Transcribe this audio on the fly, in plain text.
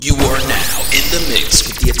You are now in the mix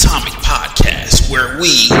with the Atomic Podcast, where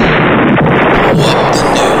we blow up the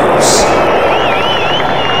news.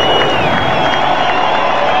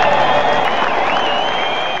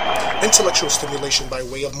 Intellectual stimulation by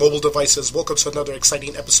way of mobile devices. Welcome to another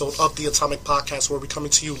exciting episode of the Atomic Podcast, where we're coming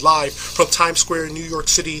to you live from Times Square in New York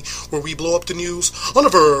City, where we blow up the news on a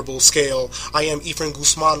verbal scale. I am Efren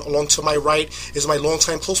Guzman. Along to my right is my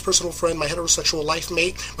longtime close personal friend, my heterosexual life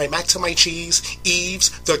mate, my mac to my cheese, Eves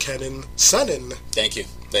the Cannon Sennin. Thank you.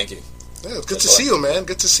 Yeah, it's good to see you, man.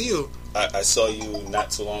 Good to see you. I saw you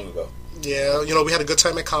not too long ago. Yeah, we had a good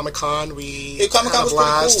time at Comic-Con. Comic-Con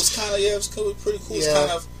was pretty cool. It was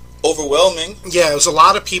kind of overwhelming. Yeah, it was a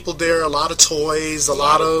lot of people there, a lot of toys, a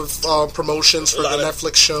lot of promotions for the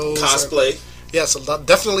Netflix shows. Cosplay. Yes,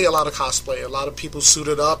 definitely a lot of cosplay. A lot of people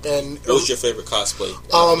suited up. And what was your favorite cosplay?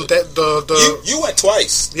 You went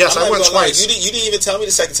twice. Yes, I went twice. You didn't even tell me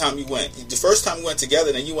the second time you went. The first time we went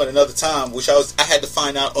together, then you went another time, which I had to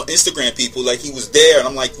find out on Instagram. People like he was there, and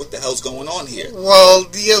I'm like, what the hell's going on here?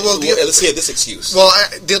 Let's hear this excuse. Well,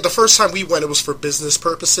 the first time we went, it was for business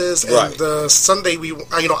purposes, and right. The Sunday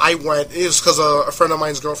I went, it was because a friend of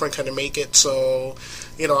mine's girlfriend couldn't make it, so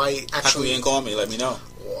I actually. How come you didn't call me? Let me know.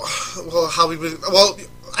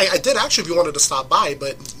 I did actually if you wanted to stop by,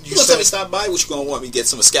 but you said to stop by. What you gonna want me to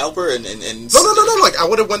get a scalper and No. Like I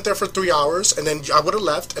would have went there for 3 hours, and then I would have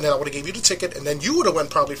left, and then I would have gave you the ticket, and then you would have went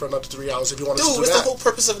probably for another 3 hours if you wanted to do that. Dude, it's the whole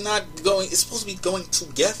purpose of not going. It's supposed to be going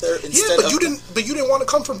together instead. Yeah, but you didn't want to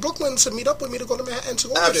come from Brooklyn to meet up with me to go to Manhattan to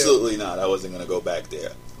go over there. Absolutely not. I wasn't gonna go back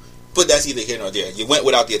there. But that's either here nor there. You went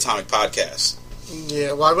without the Atomic Podcast.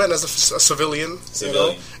 Yeah, well, I went as a civilian,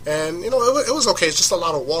 and it was okay. It's just a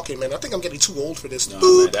lot of walking, man. I think I'm getting too old for this. No,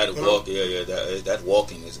 man, that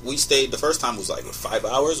walking is. We stayed the first time was like 5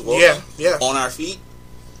 hours walking. Yeah, on our feet.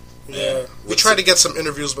 Yeah, we tried to get some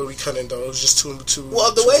interviews, but we couldn't. Though it was just too.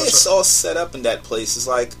 Well, the way it's all set up in that place is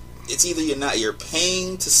like. It's either you're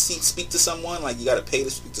paying to speak to someone, like you got to pay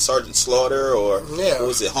to speak to Sergeant Slaughter, or what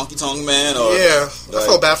was it, Honky Tonk Man, or I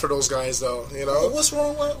feel bad for those guys though. Well, what's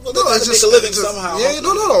wrong with? Well, they got to make a living somehow. Yeah,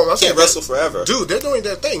 no. Can't wrestle forever, dude. They're doing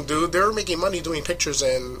their thing, dude. They're making money doing pictures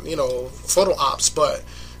and photo ops, but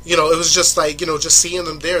it was just like just seeing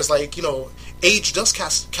them there is like age does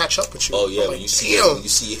catch up with you. Oh yeah, when you see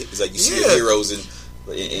it's like you see your heroes and.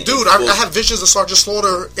 Dude, I have visions of Sergeant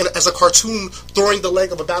Slaughter as a cartoon throwing the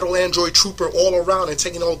leg of a battle android trooper all around and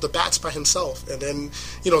taking all the bats by himself. And then,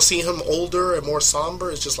 seeing him older and more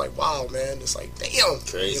somber is just like, wow, man. It's like, damn.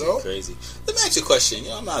 Crazy. Let me ask you a question.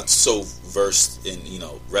 I'm not so versed in,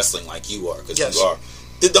 wrestling like you are, because you are.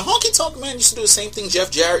 Did the Honky Tonk Man used to do the same thing Jeff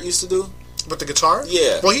Jarrett used to do? With the guitar?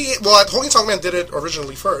 Yeah. Well, Honky Tonk Man did it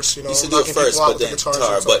originally first, He used to do it first, but then guitar.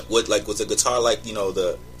 But was the guitar like,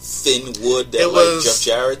 the thin wood that like Jeff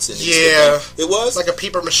Jarrett's? And it was? Like a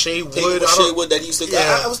paper mache wood. Wood that he used to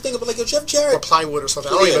I was thinking about like a Jeff Jarrett. Or plywood or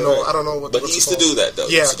something. I don't even know. Right. I don't know what But he used to do that, though.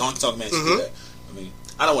 Yeah. So Honky Tonk Man used to do that. I mean,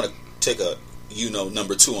 I don't want to take a,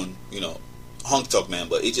 number two on, Honky Tonk Man,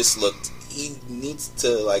 but it just looked, he needs to,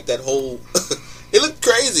 like, that whole, it looked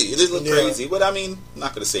crazy. It did look crazy. But, I mean, I'm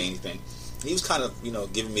not going to say anything. He was kind of,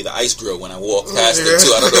 giving me the ice grill when I walked past him,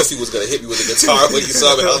 too. I don't know if he was going to hit me with a guitar when he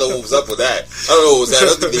saw me. I don't know what was up with that. I don't know what was that. I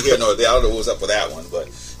don't think they hear nor there. I don't know what was up with that one. But,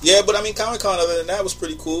 yeah, I mean, Comic-Con, other than that, was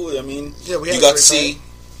pretty cool. I mean, you got to see,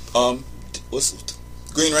 what's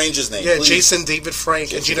Green Ranger's name? Yeah, please. Jason David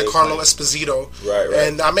Frank and Giancarlo Esposito. Right.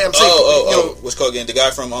 And I'm saying, what's called again? The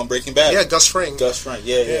guy from Breaking Bad. Yeah, Gus Fring.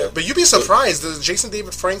 Yeah. But you'd be surprised. The Jason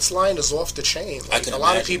David Frank's line is off the chain. Like, I can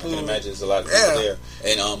imagine there's a lot of people there.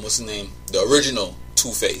 And what's his name? The original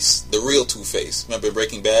Two-Face, the real Two-Face. Remember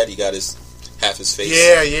Breaking Bad? He got half his face.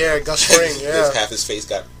 Yeah, Gus Fring. Yeah, half his face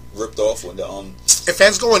got ripped off when the If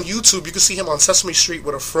fans go on YouTube, you can see him on Sesame Street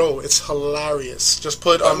with a fro. It's hilarious. Just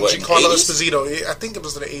put Giancarlo Esposito. I think it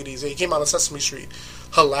was in the 80s. He came out on Sesame Street.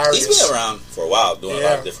 Hilarious. He's been around for a while doing a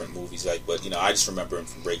lot of different movies. But I just remember him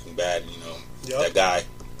from Breaking Bad. That guy.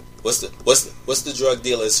 What's the drug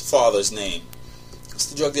dealer's father's name? What's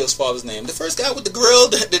the drug dealer's father's name? The first guy with the grill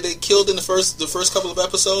that they killed in the first couple of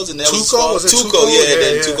episodes, and that Tuco? was Tuco. Yeah, and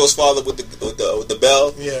then Tuco's father with the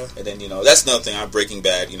bell. Yeah, and then that's another thing. I'm Breaking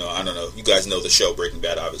Bad. I don't know. You guys know the show Breaking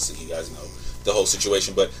Bad. Obviously, you guys know the whole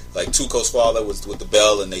situation. But like Tuco's father was with the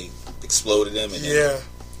bell, and they exploded him. And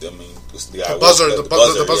then, what's the guy? The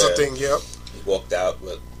buzzer thing. Yeah, he walked out,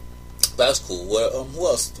 but. That's cool.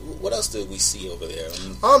 What else did we see over there?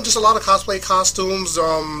 Just a lot of cosplay costumes.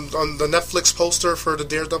 On the Netflix poster for the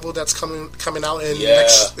Daredevil that's coming out in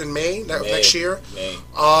May next year. May.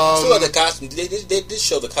 Still the costume. They did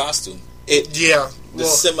show the costume. The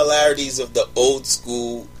similarities of the old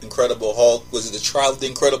school Incredible Hulk. Was it the Trial of the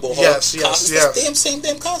Incredible Hulk? Yes, Same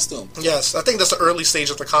damn costume. Yes, I think that's the early stage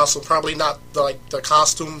of the costume. Probably not the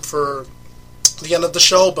costume for the end of the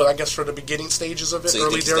show, but I guess for the beginning stages of it. So you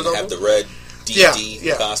early think he's going to have the red D&D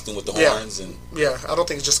costume with the horns? And I don't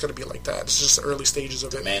think it's just going to be like that. It's just the early stages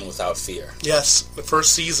of it. Man Without Fear. Yes, the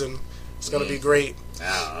first season is going to be great.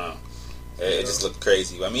 I don't know. It just looked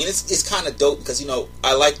crazy. I mean, it's kind of dope because,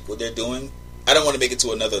 I like what they're doing. I don't want to make it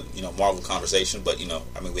to another, Marvel conversation, but,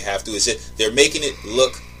 we have to. It's just, they're making it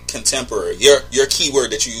look contemporary. Your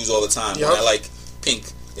keyword that you use all the time. Yep. When I like pink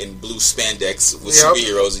and blue spandex with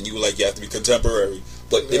superheroes, and you were like, you have to be contemporary.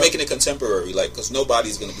 But they're making it contemporary, because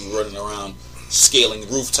nobody's going to be running around scaling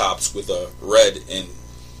rooftops with a red and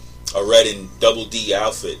double D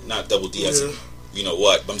outfit. Not double D as in, you know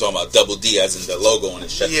what, but I'm talking about double D as in the logo on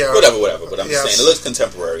his chest. Yeah. Whatever. But I'm just saying, it looks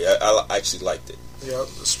contemporary. I actually liked it. Yeah,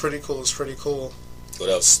 it's pretty cool. What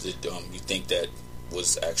else did you think that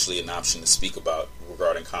was actually an option to speak about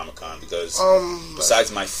regarding Comic-Con? Because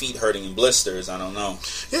besides my feet hurting in blisters, I don't know.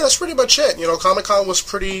 Yeah, that's pretty much it. Comic-Con was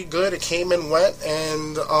pretty good. It came and went,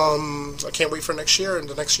 and I can't wait for next year. And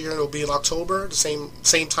the next year it'll be in October, the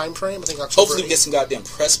same time frame. I think October. Hopefully, we get some goddamn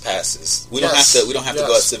press passes. We don't have to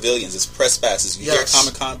go as civilians. It's press passes. You hear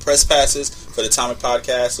Comic-Con press passes for the Atomic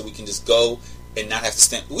Podcast, so we can just go and not have to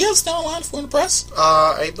stand. We have to stand online for in the press?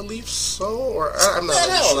 I believe so. Or I'm not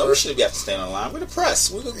really sure. No, we shouldn't have to stand online. We're the press.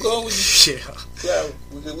 We're going to go. We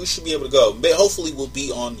should be able to go. But hopefully we'll be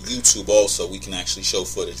on YouTube also. We can actually show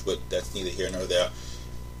footage, but that's neither here nor there.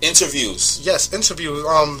 Interviews. Yes, interviews.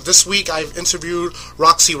 This week I've interviewed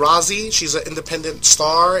Roxy Rossi. She's an independent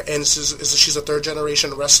star, and she's a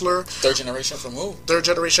third-generation wrestler. Third generation from who? Third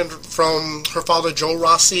generation from her father, Joe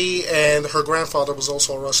Rossi, and her grandfather was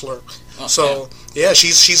also a wrestler.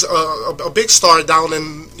 She's a big star down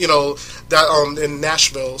in in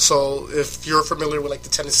Nashville. So if you're familiar with the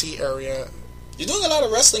Tennessee area, you're doing a lot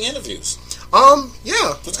of wrestling interviews.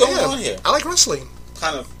 Yeah. What's going on here? I like wrestling.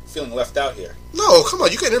 Kind of feeling left out here. No, come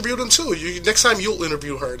on, you can interview them too. Next time you'll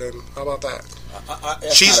interview her. Then how about that?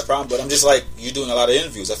 That's not a problem. But I'm just you're doing a lot of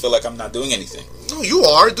interviews. I feel like I'm not doing anything. No, you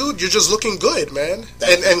are, dude. You're just looking good, man.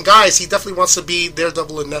 And guys, he definitely wants to be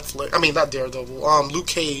Daredevil in Netflix. I mean, not Daredevil. Luke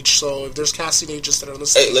Cage. So if there's casting agents that are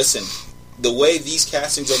listening, hey, listen. The way these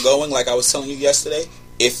castings are going, like I was telling you yesterday,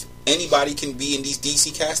 if anybody can be in these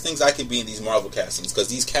DC castings, I can be in these Marvel castings, because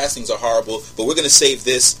these castings are horrible. But we're going to save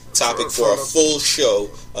this topic for a full show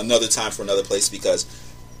another time for another place, because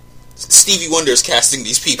Stevie Wonder is casting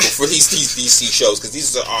these people for these DC shows, because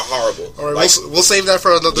these are horrible. All right, we'll save that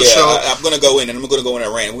for another show. I'm going to go in, and I'm going to go in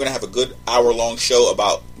a rant. We're going to have a good hour-long show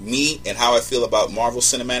about me and how I feel about Marvel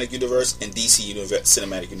Cinematic Universe and DC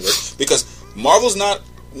Cinematic Universe, because Marvel's not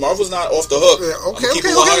off the hook. Yeah, okay.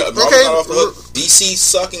 Not off the hook. DC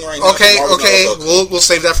sucking right now. Okay. We'll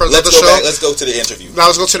save that for another show. Let's go to the interview. Now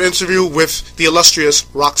let's go to the interview with the illustrious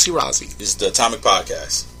Roxy Rossi. This is the Atomic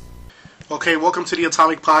Podcast. Okay, welcome to the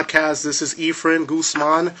Atomic Podcast. This is Efren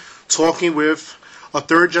Guzman talking with a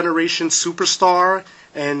third-generation superstar,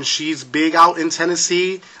 and she's big out in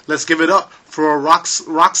Tennessee. Let's give it up for Roxy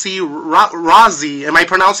Rossi. Am I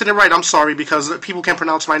pronouncing it right? I'm sorry, because people can't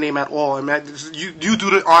pronounce my name at all. You do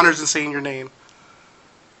the honors in saying your name.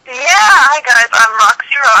 Yeah, hi guys, I'm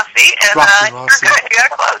Roxy Rossi, and Rossi. You're good, you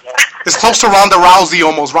got close. It's close to Ronda Rousey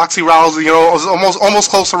almost. Roxy Rousey, almost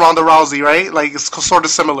close to Ronda Rousey, right? Like, it's sort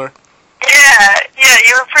of similar. Yeah,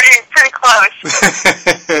 you were pretty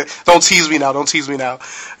close. Don't tease me now.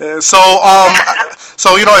 So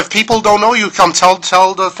if people don't know you, come tell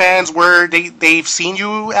the fans where they've seen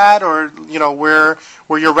you at, or where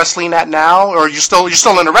you're wrestling at now, or you're still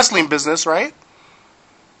in the wrestling business, right?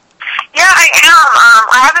 Yeah, I am.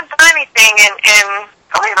 I haven't done anything in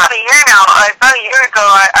probably about a year now. About a year ago,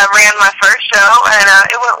 I ran my first show, and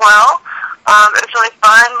it went well. It was really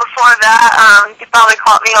fun. Before that, you probably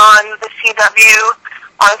caught me on the CW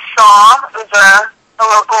on Saw. It was a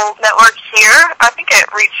local network here. I think it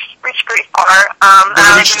reached pretty far. Did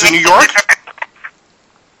it reach to New York?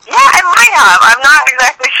 Yeah, it might have. I'm not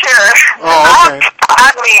exactly sure. Oh, okay.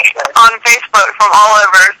 Add me on Facebook from all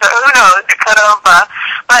over, so who knows? It could have.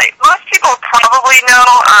 But most people probably know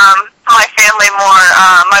my family more.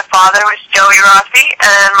 My father was Joey Rossi,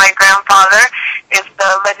 and my grandfather is the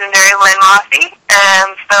legendary Lynn Rossi. And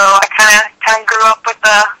so I kind of grew up with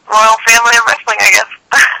the royal family of wrestling, I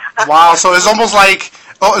guess. Wow, so it's almost like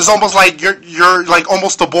Oh, it's almost like you're like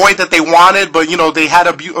almost the boy that they wanted, but they had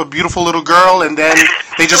a beautiful little girl, and then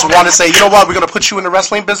they just want to say, you know what, we're gonna put you in the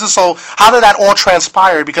wrestling business. So how did that all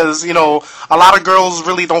transpire? Because a lot of girls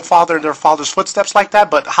really don't follow in their father's footsteps like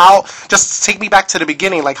that. But how? Just take me back to the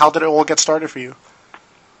beginning. Like, how did it all get started for you?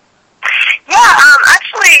 Yeah,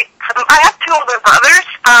 actually, I have two older brothers,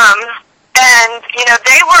 and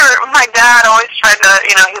they were. My dad always tried to,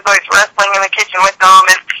 he was always wrestling in the kitchen with them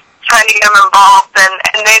and trying to get them involved, and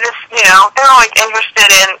they just, they're always interested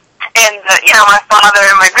in my father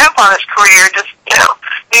and my grandfather's career, just,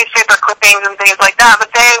 newspaper clippings and things like that, but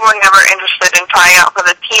they were never interested in trying out for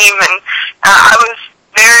the team, and I was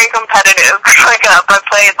very competitive growing up. I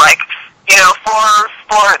played, four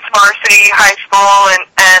sports, varsity, high school,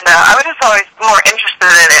 and I was just always more interested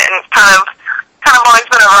in it, and kind of always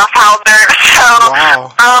been a roughhouser, so,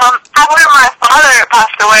 wow. After my father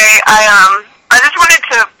passed away, I just wanted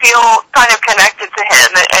to feel kind of connected to him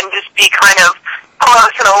and just be kind of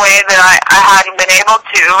close in a way that I hadn't been able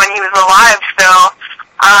to when he was alive. So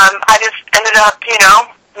I just ended up,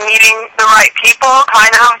 meeting the right people,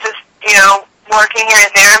 kind of just, working here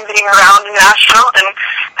and there and being around in Nashville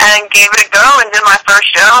and gave it a go and did my first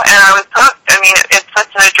show, and I was hooked. I mean, it's such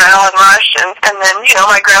an adrenaline rush, and then,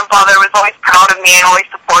 my grandfather was always proud of me and always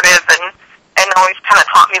supportive and always kind of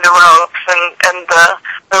taught me the ropes and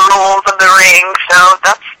the rules of the ring. So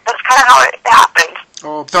that's kind of how it happened.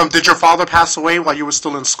 Oh, did your father pass away while you were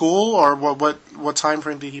still in school, or what time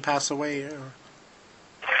frame did he pass away?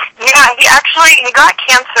 Yeah, he got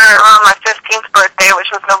cancer around my 15th birthday,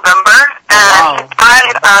 which was November, and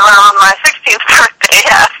he died around my 16th birthday.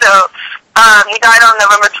 Yeah, so he died on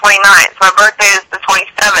November 29th. My birthday is the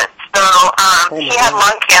 27th. So he had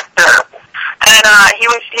lung cancer. And he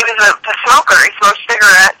was a smoker. He smoked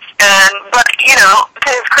cigarettes, but to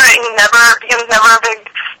his credit, he was never a big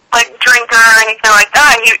drinker or anything like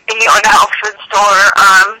that. He owned a health food store.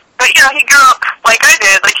 But he grew up like I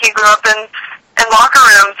did. Like, he grew up in locker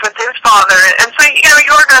rooms with his father, and so you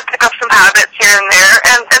were going to pick up some habits here and there,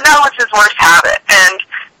 and that was his worst habit. And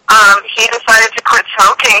he decided to quit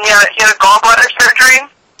smoking. He had a gallbladder surgery.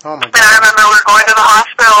 Oh my God. And I remember we were going to the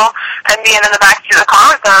hospital and being in the backseat of the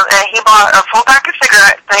car with him, and he bought a full pack of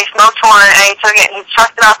cigarettes, and he smoked one, and he took it, and he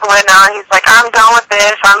chucked it out the window, and he's like, I'm done with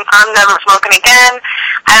this, I'm never smoking again.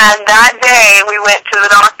 And that day, we went to the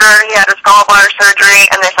doctor, he had his gallbladder surgery,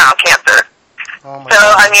 and they found cancer. Oh my so,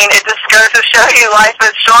 God. I mean, it just goes to show you life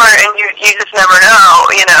is short, and you just never know,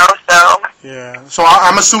 so. Yeah. So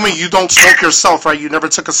I'm assuming you don't smoke yourself, right? You never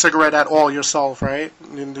took a cigarette at all yourself, right?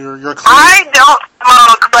 You're clean. I don't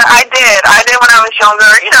smoke, but I did when I was younger.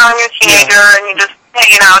 When you're a teenager and you're just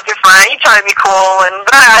hanging out with your friend, you try to be cool,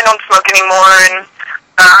 but I don't smoke anymore, and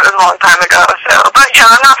it was a long time ago, so. But,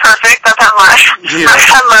 I'm not perfect. I've had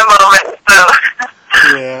my moments, so.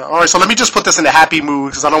 Yeah. All right. So let me just put this in a happy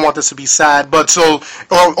mood because I don't want this to be sad. But so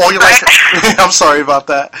all your life, I'm sorry about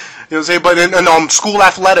that. You know what I'm saying? But in school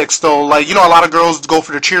athletics, though, a lot of girls go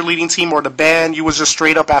for the cheerleading team or the band. You was just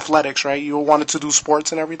straight up athletics, right? You wanted to do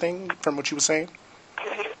sports and everything, from what you were saying.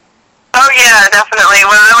 Oh yeah, definitely.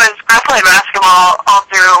 I played basketball all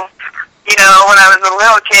through, when I was a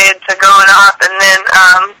little kid to growing up, and then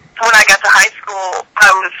when I got to high school, I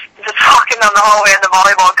was just walking down the hallway, and the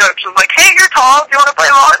volleyball coach was like, "Hey, you're tall. Do you want to play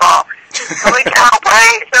volleyball?" I'm like, "I'll play."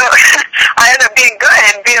 So I ended up being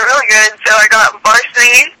really good. So I got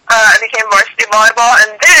varsity. I became varsity volleyball,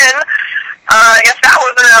 and then I guess that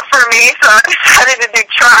wasn't enough for me. So I decided to do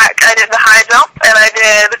track. I did the high jump, and I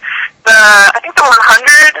did the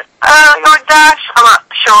 100 yard dash. I'm not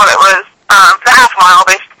sure what it was. The half mile,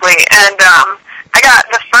 basically, and I got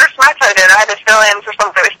the first match I did. I had to fill in for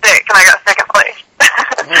something that was sick, and I got second place.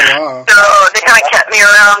 Oh, wow. So they kind of kept me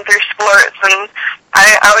around through sports, and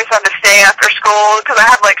I always had to stay after school because I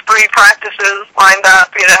had 3 practices lined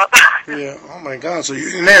up, Yeah. Oh my God. So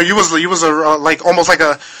you was almost like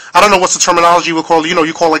a, I don't know what's the terminology you would call.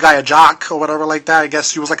 You call a guy a jock or whatever like that. I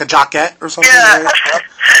guess you was like a jockette or something. Yeah. Right?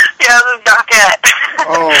 Yeah, I was a jockette.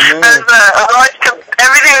 Oh man.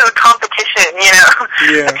 Everything was a competition,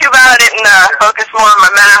 Yeah. Too bad I didn't focus more on my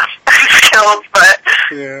math skills, but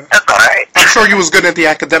that's all right. I'm sure you was good at the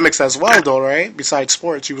academics as well, though, right? Besides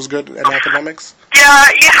sports, you was good at academics? Yeah,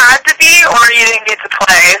 you had to be, or you didn't get to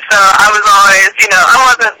play. So I was always,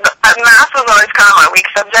 math was always kind of my weak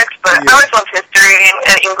subject, but I always loved history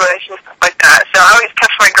and English and stuff like that. So I always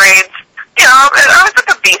kept my grades. I was like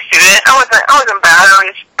a B student. I wasn't bad. I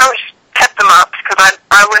always kept them up because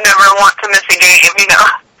I would never want to miss a game,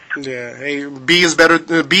 Yeah. Hey, B is better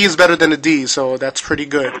than a D, so that's pretty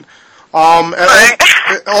good. Right.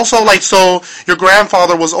 Also, like, so your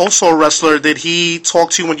grandfather was also a wrestler. Did he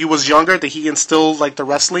talk to you when you was younger? Did he instill, like, the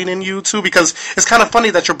wrestling in you, too? Because it's kind of funny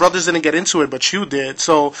that your brothers didn't get into it, but you did.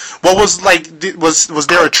 So what was, like, was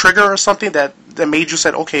there a trigger or something that made you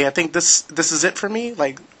said, okay, I think this is it for me?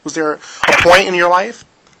 Like, was there a point in your life?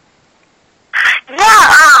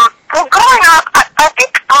 Yeah, well, growing up, I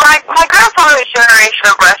think my grandfather's generation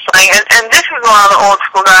of wrestling, and this is a lot of the old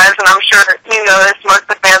school guys, and I'm sure you know this, most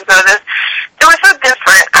of the fans know this, it was so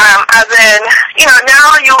different, as in,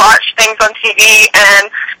 now you watch things on TV,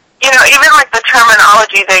 and, even like the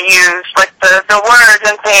terminology they use, like the words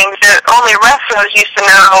and things that only wrestlers used to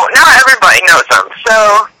know, now everybody knows them. So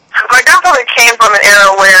my grandfather came from an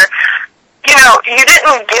era where, you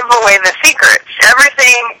didn't give away the secrets.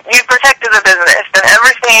 Everything, you protected the business, and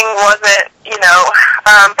everything wasn't,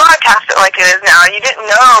 broadcasted like it is now. You didn't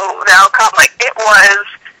know the outcome. Like, it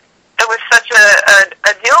was such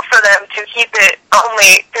a deal for them to keep it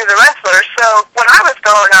only through the wrestlers. So when I was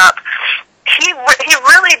growing up, he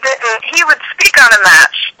really didn't, he would speak on a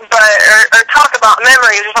match, or talk about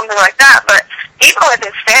memories or something like that, but even with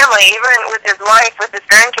his family, even with his wife, with his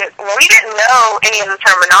grandkids, we didn't know any of the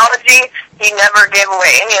terminology. He never gave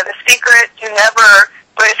away any of the secrets.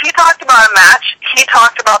 But if he talked about a match, he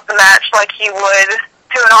talked about the match like he would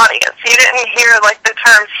to an audience. You didn't hear, like, the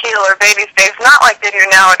terms heel or babyface, not like they do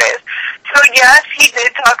nowadays. So, yes, he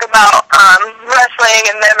did talk about wrestling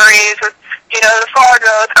and memories with, the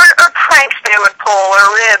Fargos, or pranks they would pull, or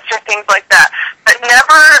ribs, or things like that. But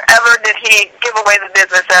never, ever did he give away the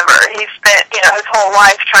business ever. He spent, his whole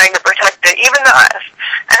life trying to protect it, even to us.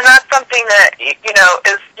 And that's something that, is,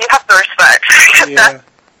 you have to respect. Yeah.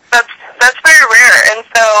 That's very rare. And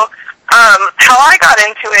so, how I got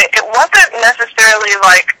into it, it wasn't necessarily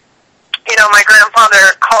like, my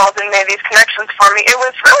grandfather called and made these connections for me. It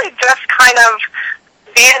was really just kind of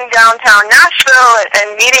being downtown Nashville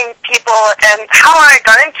and meeting people, and how I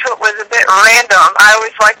got into it was a bit random. I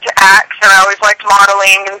always liked to act, and I always liked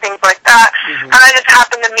modeling and things like that. Mm-hmm. And I just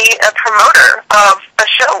happened to meet a promoter of a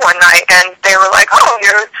show one night, and they were like, "Oh,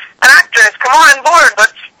 you're an actress. Come on board.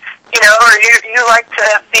 Let's, or you like to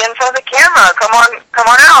be in front of the camera. Come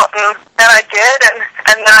on out." And I did,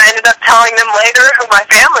 and then I ended up telling them later who my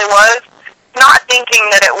family was, not thinking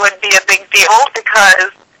that it would be a big deal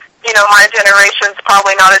because, my generation's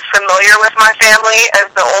probably not as familiar with my family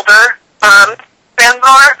as the older fans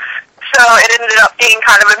are. So it ended up being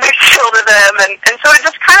kind of a big deal to them, and so it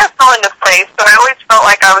just kind of fell into place. So I always felt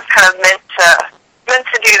like I was kind of meant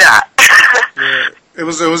to do that. Yeah. It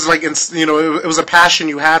was like, it was a passion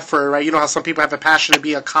you had for it, right? You know how some people have a passion to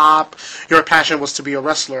be a cop. Your passion was to be a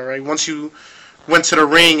wrestler, right? Once you went to the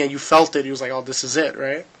ring and you felt it, you was like, oh, this is it,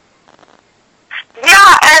 right?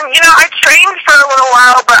 Yeah, and I trained for a little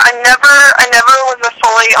while, but I never was a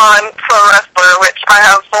fully on pro wrestler, which I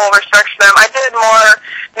have full respect for them. I did more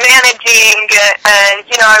managing, and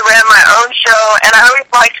I ran my own show, and I always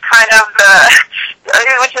liked kind of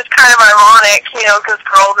which is kind of ironic, because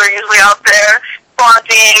girls are usually out there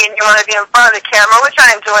flaunting, and you want to be in front of the camera, which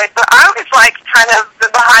I enjoyed, but I always liked kind of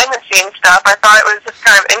the behind the scenes stuff. I thought it was just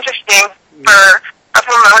kind of interesting for a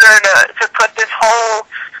promoter to put this whole,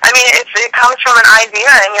 it comes from an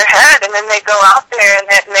idea in your head, and then they go out there and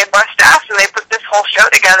they bust ass and they put this whole show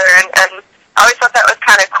together, and I always thought that was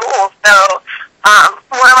kind of cool. So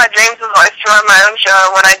one of my dreams was always to run my own show.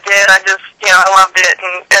 When I did, I just, I loved it,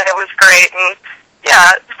 and it was great, and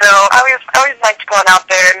yeah, so I always liked going out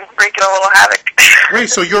there and wreaking a little havoc. Wait,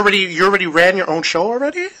 so you already ran your own show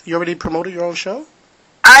already? You already promoted your own show?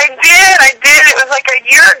 I did. It was like a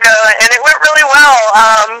year ago, and it went really well.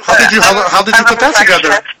 How did you put that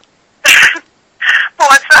together?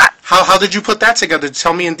 What's that? How did you put that together?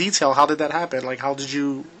 Tell me in detail. How did that happen? Like, how did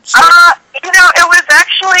you start? It was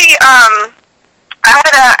actually, I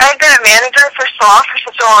had been a manager for Slaw for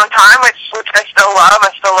such a long time, which I still love.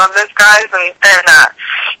 I still love those guys, and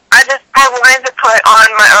I wanted to put on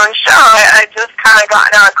my own show. I just kind of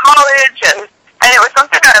gotten out of college, and it was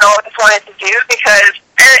something I'd always wanted to do because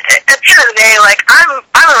at the end of the day, like, I'm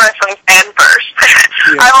a wrestling fan first.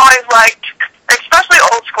 Yeah. I've always liked, especially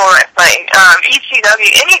old school wrestling, ECW,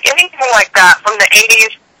 anything like that from the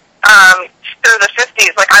 80s through the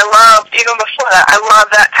 50s. Like, I loved, even before that, I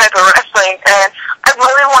loved that type of wrestling, and I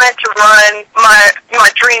really wanted to run my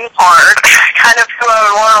dream card, kind of who I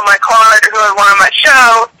would want on my card, who I would want on my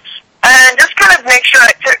show, and just kind of make sure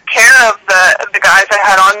I took care of the guys I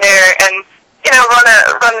had on there, and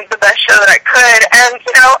run the best show that I could. And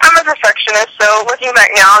I'm a perfectionist, so looking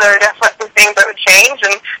back now, there are definitely some things I would change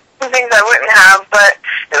and some things I wouldn't have. But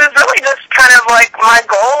it was really just kind of like my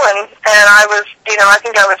goal, and I was, I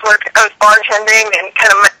think I was bartending and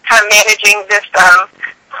kind of managing this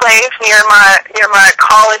place near my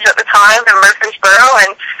college at the time in Murfreesboro,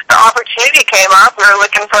 and the opportunity came up. We were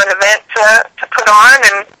looking for an event to put on,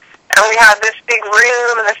 and we had this big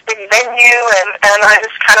room and this big venue, and I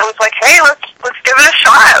just kind of was like, hey, let's give it a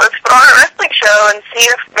shot. Let's put on a wrestling show and see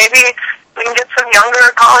if maybe we can get some younger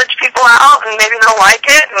college people out, and maybe they'll like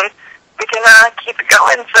it, and we can keep it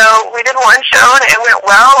going. So we did one show, and it went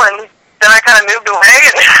well, and then I kind of moved away,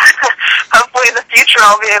 and hopefully in the future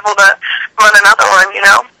I'll be able to run another one, you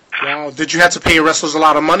know. Wow. Did you have to pay your wrestlers a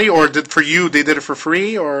lot of money, or for you, they did it for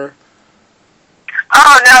free, or?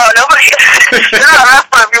 Oh, no, nobody, you're not a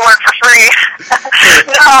wrestler if you work for free.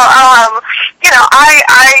 No, you know,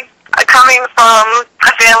 I coming from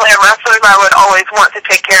a family of wrestlers, I would always want to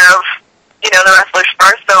take care of, you know, the wrestlers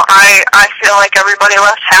first, so I feel like everybody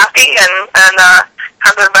left happy, and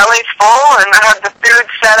had their bellies full, and I had the food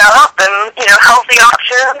set up, and, you know, healthy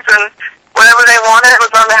options, and whatever they wanted was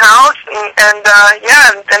on the house,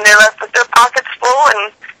 and they left with their pockets full,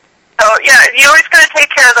 and so, yeah, you always got to take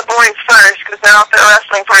care of the boys first, because they're out there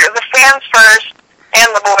wrestling for you. The fans first, and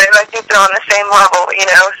the boys, I think they're on the same level, you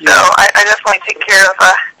know, so I definitely take care of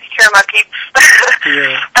my peeps.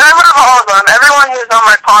 Yeah. And I love all of them. Everyone who's on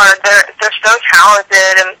my card, they're so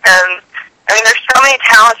talented, and I mean, there's so many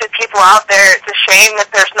talented people out there. It's a shame that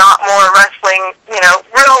there's not more wrestling, you know,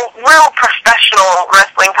 real professional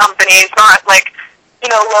wrestling companies, not like, you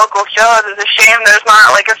know, local shows. It's a shame there's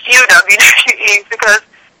not like a few WWEs, because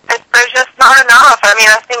there's just not enough. I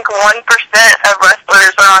mean, I think 1% of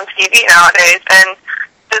wrestlers are on TV nowadays, and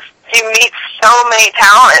just you meet so many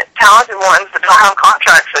talented ones that don't have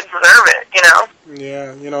contracts that deserve it, you know?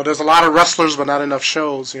 Yeah, you know, there's a lot of wrestlers, but not enough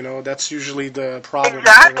shows, you know, that's usually the problem.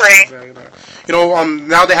 Exactly. You know,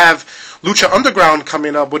 now they have Lucha Underground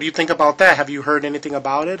coming up. What do you think about that? Have you heard anything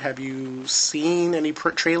about it? Have you seen any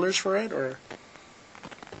trailers for it, or?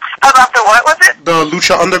 About the what was it? The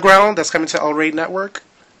Lucha Underground that's coming to El Rey Network.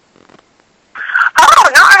 Oh,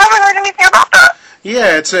 no, I haven't heard anything about that.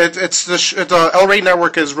 Yeah, it's the El Rey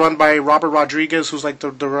Network is run by Robert Rodriguez, who's like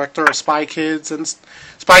the director of Spy Kids, and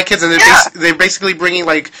they're basically bringing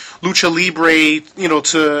like Lucha Libre, you know,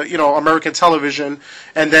 to, you know, American television,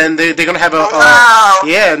 and then they're gonna have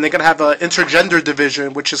and they're gonna have a intergender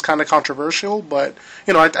division, which is kind of controversial, but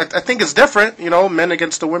you know, I think it's different, you know, men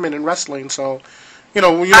against the women in wrestling, so. You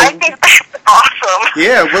know, I think that's awesome.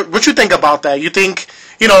 Yeah, what you think about that? You think,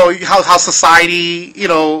 you know, how society, you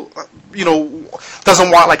know, doesn't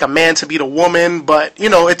want like a man to beat a woman, but you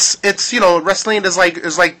know, it's you know, wrestling is like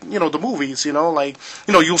you know, the movies, you know, like,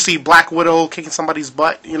 you know, you'll see Black Widow kicking somebody's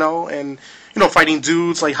butt, you know, and you know, fighting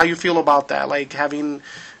dudes. Like, how you feel about that? Like having,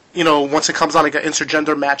 you know, once it comes out like an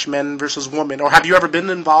intergender match, men versus women, or have you ever been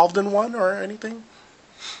involved in one or anything?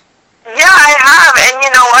 Yeah, I have, and you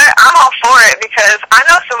know what? I'm all for it, because I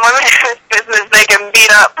know some women in this business, they can beat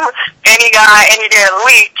up any guy any day of the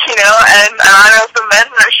week, you know, and I know some men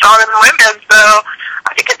that are stronger than women, so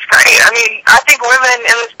I think it's great. I mean, I think women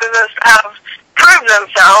in this business have proved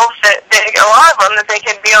themselves, that a lot of them, that they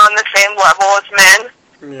can be on the same level as men.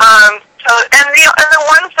 Yeah. And the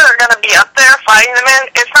ones that are going to be up there fighting the men,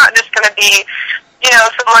 it's not just going to be, you know,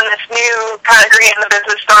 someone that's new, kind of green in the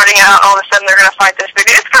business, starting out, all of a sudden they're going to fight this big.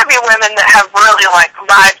 It's going to be women that have really, like,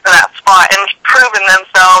 rise to that spot and proven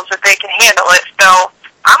themselves that they can handle it. So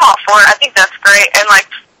I'm all for it. I think that's great. And, like,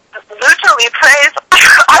 Lucha Libres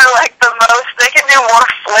are, like, the most, they can do more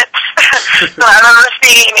flips than I've ever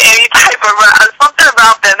seen any type of, something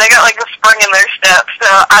about them. They got, like, a spring in their step. So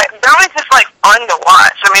they're always just, like, fun to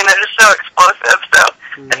watch. I mean, they're just so explosive. So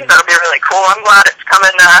I think that'll be really cool. I'm glad it's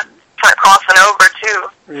coming, start crossing over too.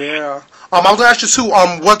 Yeah. I was gonna ask you too.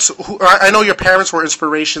 I know your parents were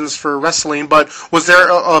inspirations for wrestling, but was there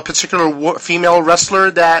a particular female wrestler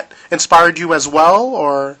that inspired you as well,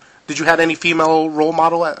 or did you have any female role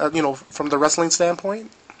model, you know, from the wrestling standpoint?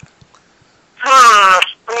 Let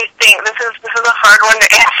me think. This is a hard one to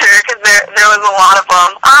answer, because there was a lot of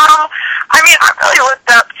them. I mean, I really looked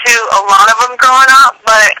up to a lot of them growing up,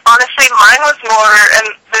 but honestly, mine was more, and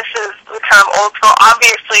this is kind of old school,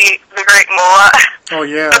 obviously, the Great Moolah. Oh,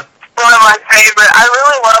 yeah. One of my favorite. I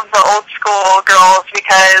really love the old school girls,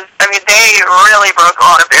 because, I mean, they really broke a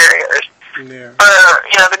lot of barriers. Yeah. For,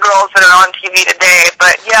 you know, the girls that are on TV today.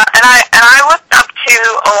 But, yeah, and I looked up to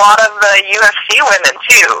a lot of the UFC women,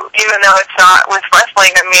 too, even though it's not with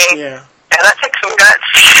wrestling. I mean, yeah, that takes some guts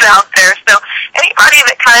to get out there. So anybody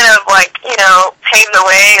that kind of, like, you know, paved the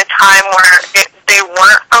way in a time where they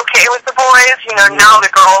weren't okay with the boys, you know, now the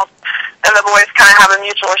girls and the boys kind of have a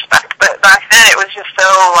mutual respect. But back then it was just so,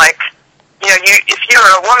 like, you know, if you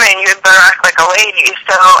were a woman, you had better act like a lady.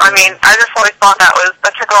 So, I mean, I just always thought that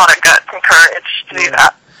took a lot of guts and courage to do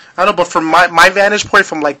that. I don't know, but from my vantage point,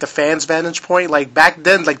 from like the fans' vantage point, like back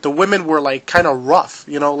then, like the women were like kind of rough,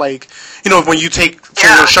 like when you take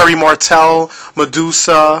Sherry Martel,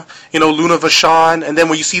 Medusa, Luna Vachon, and then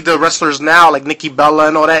when you see the wrestlers now, like Nikki Bella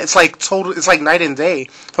and all that, it's like night and day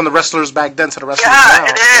from the wrestlers back then to the wrestlers now. Yeah,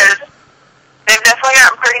 it is. They've definitely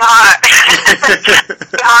gotten pretty hot.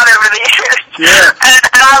 Pretty hot over the years. Yeah.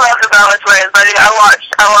 And I love the Bella Twins. I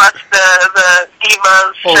watched the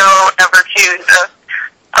Divas show ever too. So.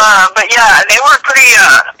 But yeah, they were pretty,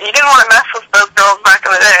 you didn't want to mess with those girls back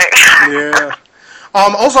in the day. Yeah.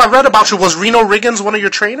 Also, I read about you. Was Reno Riggins one of your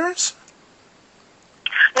trainers?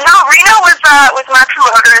 No, Reno was my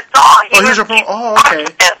promoter. He was your promoter? Oh, okay.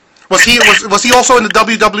 Was he also in the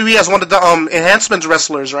WWE as one of the enhancements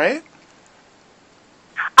wrestlers, right?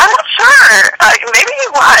 I'm not sure. Maybe he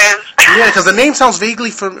was. Yeah, because the name sounds vaguely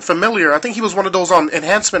familiar. I think he was one of those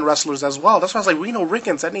enhancement wrestlers as well. That's why I was like, Reno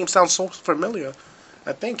Riggins. That name sounds so familiar.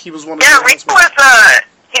 I think he was one of the Reno was, he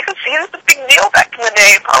was a big deal back in the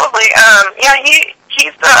day, probably. He's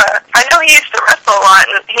I know he used to wrestle a lot,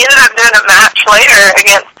 and he ended up doing a match later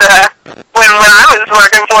against, when I was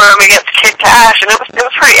working for him against Kid Cash, and it was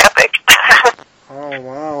pretty epic. Oh,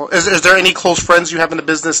 wow. Is there any close friends you have in the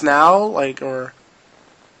business now, or?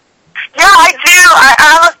 Yeah, I do. I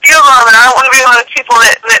have a few of them, and I don't want to be one of those people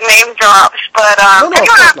that name drops, but, maybe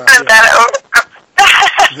when I send that over.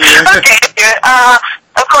 Okay, good.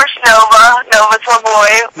 Of course, Nova's my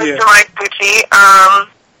boy, Mr. Mike Bucci. I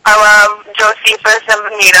love Josephus and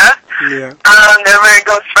Benita. Yeah. They're very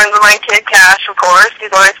close friends of mine. Kid Cash, of course.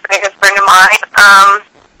 He's always been a good friend of mine. I'm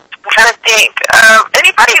trying to think.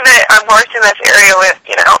 Anybody that I've worked in this area with,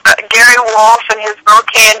 Gary Wolf and his girl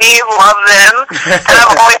Candy, love them. And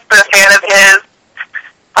I've always been a fan of his.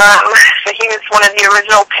 So he was one of the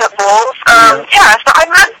original Pit Bulls. So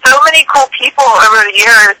I've met so many cool people over the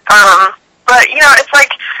years. But, it's like,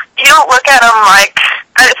 you don't look at them like,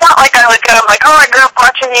 it's not like I look at them like, oh, I grew up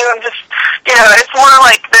watching you, and just, it's more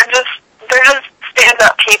like they're just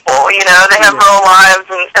stand-up people, they have real lives,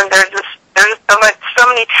 and there's so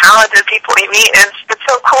many talented people you meet, and it's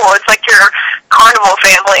so cool. It's like your carnival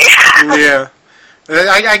family. Yeah.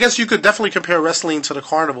 I guess you could definitely compare wrestling to the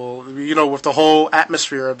carnival, with the whole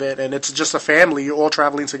atmosphere of it, and it's just a family. You're all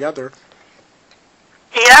traveling together.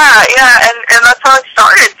 Yeah, and that's how it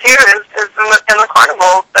started, too, is in the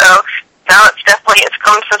carnival. So now it's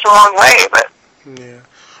come such a long way. But yeah.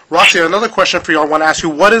 Roxy, another question for you I want to ask you.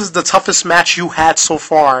 What is the toughest match you had so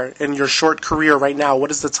far in your short career right now?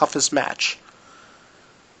 What is the toughest match?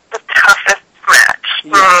 The toughest match?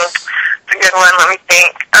 Yes. It's a good one. Let me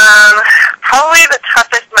think. Probably the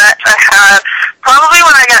toughest match I had, probably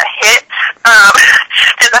when I got hit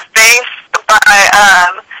in the face by,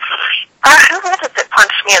 who was it that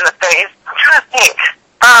punched me in the face? I'm trying to think.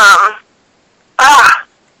 I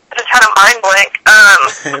just had a mind blank.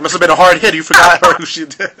 It must have been a hard hit. You forgot who she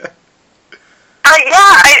did. It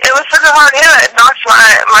was such a hard hit. It knocked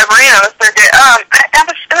my brain out of circuit.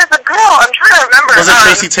 It was a girl. I'm trying to remember. Was it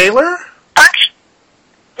Tracy Taylor?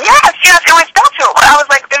 Yes, it was Delta. I was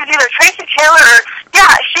like, it was either Tracy Taylor or,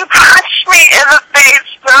 she punched me in the face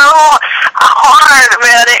so hard,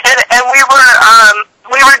 man. And we were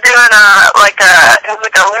doing it was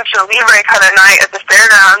like a lucha libre kind of night at the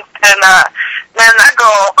fairgrounds, and man, that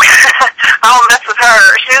girl, I don't mess with her.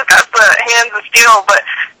 She's got the hands of steel, but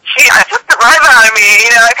I took the right out of me.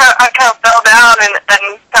 I kind of fell down and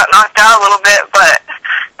got knocked out a little bit, but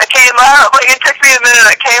I came up. Like, it took me a minute.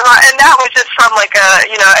 I came up, and that was just from like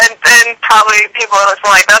and probably people are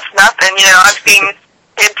like, that's nothing. I've seen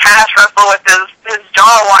Kid Cash wrestle with his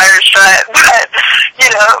jaw wired shut, but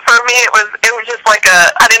for me it was just like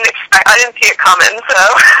I didn't see it coming, so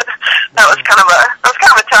that was kind of a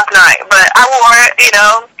tough night. But I wore it,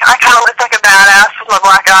 I kind of looked like a badass with my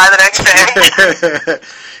black eye the next day.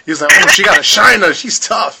 He was like, oh, she got a shiner, she's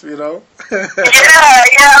tough, Yeah, I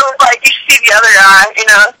was like, you should see the other eye,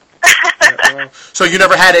 So you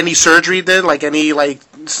never had any surgery then? Like any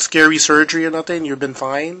scary surgery or nothing? You've been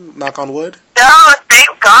fine? Knock on wood? No, thank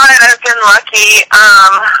God I've been lucky.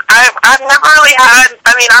 I've never really had,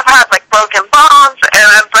 I've had broken bones, and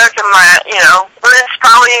I've broken my, wrist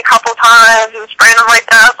probably a couple times and sprained them like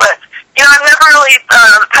that, but I've never really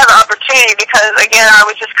had the opportunity because, again, I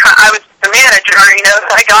was the manager,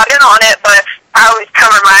 so I got in on it, but I always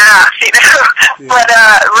covered my ass, Yeah. But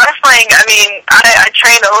wrestling, I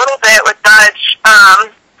trained a little bit with Dutch,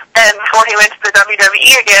 and before he went to the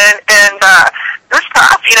WWE again, and it was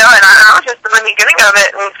tough, and I was just in the beginning of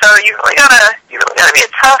it, and so you really gotta be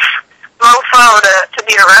a tough mofo to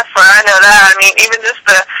be a wrestler. I know that. Even just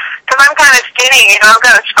because I'm kind of skinny, I'm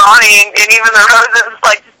kind of scrawny, and even the Roses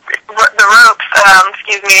the ropes,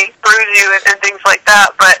 bruise you and things like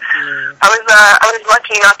that. But I was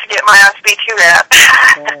lucky not to get my ass beat too bad.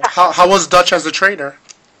 How was Dutch as a trainer?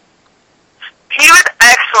 He was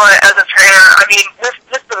excellent as a trainer. I mean,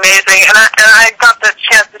 just amazing. And I got the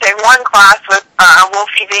chance to take one class with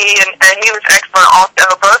Wolfie D, and he was excellent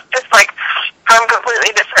also. Both just like from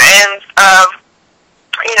completely different ends of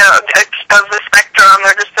the spectrum.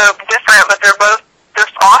 They're just so different, but they're both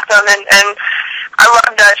just awesome. And I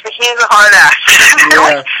love Dutch, but he's a hard ass.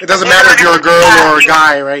 Yeah, it doesn't matter if you're a girl or a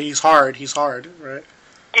guy, right? He's hard, right?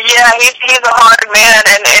 Yeah, he's a hard man,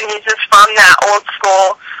 and he's just from that old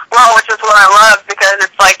school world, which is what I love, because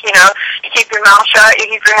it's like, you keep your mouth shut, you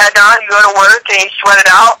keep your head down, you go to work, and you sweat it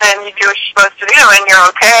out, and you do what you're supposed to do, and you're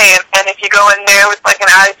okay. And if you go in there with, like, an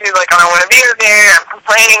attitude, like, I don't want to be there, I'm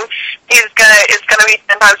complaining, it's gonna be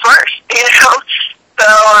 10 times worse, So,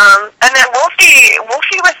 and then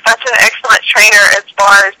Wolfie was such an excellent trainer as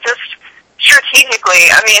far as just strategically.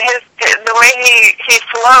 I mean, the way he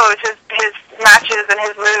flows his matches and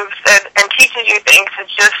his moves and teaches you things.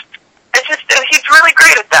 He's really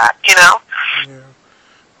great at that. Yeah.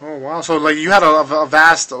 Oh wow! So like you had a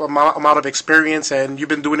vast amount of experience, and you've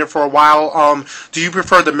been doing it for a while. Do you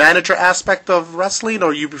prefer the manager aspect of wrestling,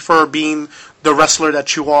 or you prefer being the wrestler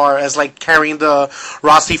that you are, as like carrying the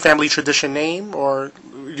Rossi family tradition name, or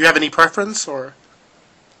do you have any preference, or?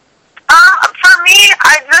 For me,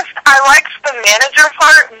 I liked the manager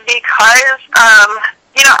part because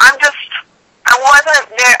I wasn't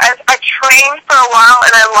there. I trained for a while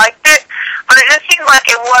and I liked it, but it just seemed like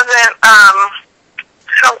it wasn't.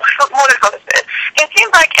 What is it? It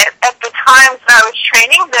seemed like at the times that I was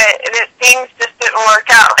training that things just didn't work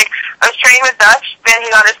out. Like I was training with Dutch, then he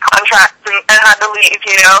got his contract and had to leave.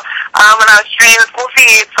 When I was training with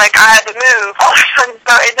Wolfie, it's like I had to move all of a sudden.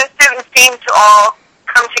 So it just didn't seem to all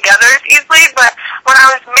come together as easily. But when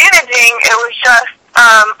I was managing, it was just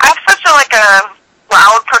I have such a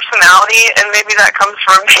loud personality, and maybe that comes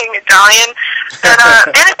from being Italian.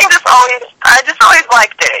 And anything I just always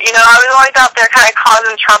liked it. I was always out there kind of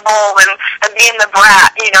causing trouble and being the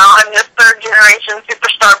brat. I'm this third generation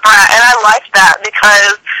superstar brat, and I liked that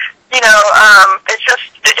because it's just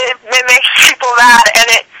it makes people mad, and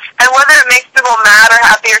whether it makes people mad or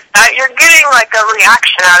happy or sad, you're getting like a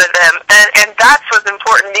reaction out of them, and that's what's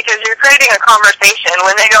important, because you're creating a conversation.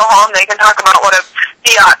 When they go home, they can talk about what a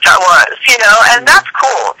biatch I was, and that's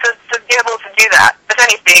cool to be able to do that. If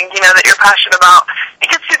anything, that you're passionate about, it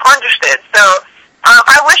gets people interested. So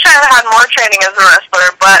I wish I had more training as a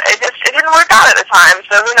wrestler, but it didn't work out at the time.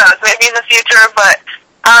 So who knows? Maybe in the future. But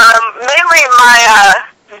mainly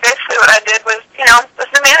basically what I did was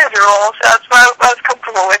the manager role. So that's what I was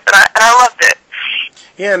comfortable with, and I loved it.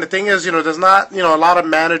 Yeah, and the thing is, there's not, a lot of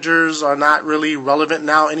managers are not really relevant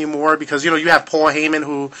now anymore, because, you have Paul Heyman,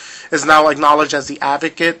 who is now acknowledged as the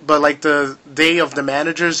advocate, but like the day of the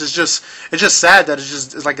managers it's just sad that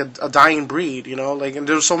it's like a dying breed, like, and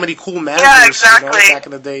there's so many cool managers, yeah, exactly. Back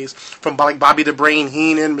in the days, from like Bobby the Brain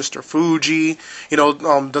Heenan, Mr. Fuji,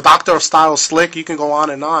 the Doctor of Style Slick, you can go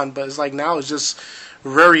on, but it's like now it's just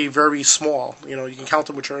very, very small, you can count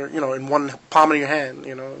them with your, in one palm of your hand,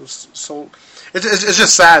 so it's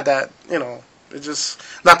just sad that, it's just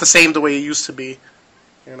not the same the way it used to be,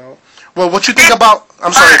 Well, what you think about...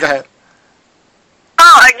 I'm sorry, go ahead.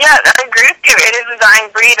 Oh, yeah, I agree with you. It is a dying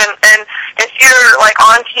breed, and if you're, like,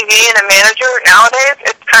 on TV and a manager nowadays,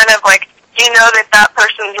 it's kind of like, that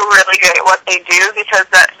person's really good at what they do, because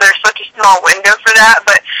there's such a small window for that.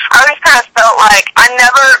 But I always kind of felt like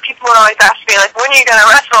people would always ask me, like, when are you going to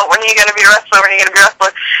wrestle? When are you going to be a wrestler? When are you going to be a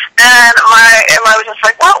wrestler? And I was just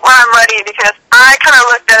like, well, when I'm ready, because I kind of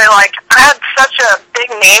looked at it like I had such a big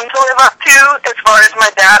name to live up to as far as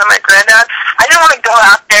my dad and my granddad. I didn't want to go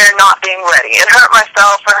out there not being ready and hurt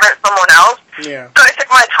myself or hurt someone else. Yeah. So I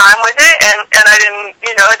took my time with it, and I didn't,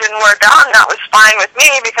 it didn't work out, and that was fine with me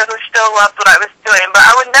because I still loved what I was doing. But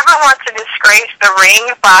I would never want to disgrace the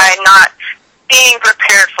ring by not being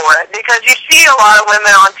prepared for it, because you see a lot of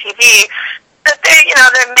women on TV that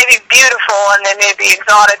they're maybe beautiful and they may be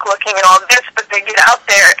exotic looking and all this, but they get out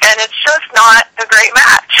there and it's just not a great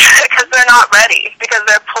match because they're not ready, because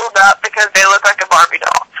they're pulled up because they look like a Barbie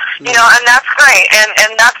doll. And that's great,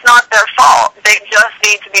 and that's not their fault. They just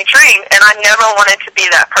need to be trained, and I never wanted to be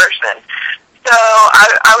that person. So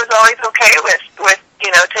I was always okay with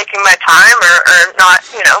taking my time or not,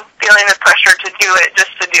 feeling the pressure to do it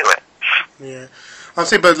just to do it. Yeah. I'm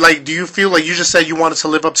saying, but like, do you feel like you just said you wanted to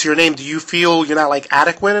live up to your name? Do you feel you're not like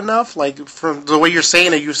adequate enough? Like from the way you're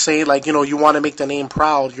saying it, you say like you want to make the name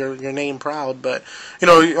proud, your name proud, but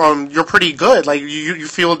you're pretty good. Like you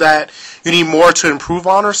feel that you need more to improve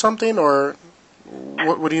on or something, or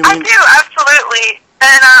What do you I mean? do, absolutely.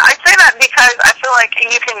 And I say that because I feel like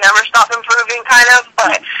you can never stop improving, kind of.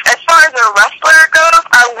 But as far as a wrestler goes,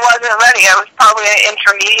 I wasn't ready. I was probably at an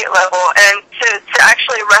intermediate level. And to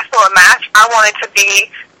actually wrestle a match, I wanted to be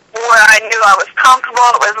where I knew I was comfortable.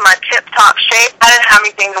 It was my tip-top shape. I didn't have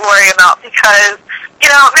anything to worry about because,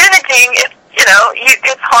 managing,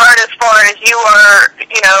 it's hard as far as you are,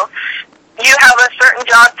 you have a certain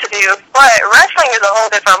job to do, but wrestling is a whole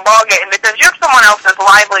different ballgame because you have someone else's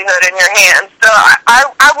livelihood in your hands. So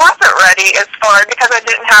I wasn't ready as far because I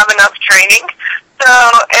didn't have enough training. So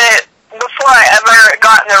before I ever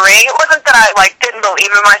got in the ring, it wasn't that I didn't believe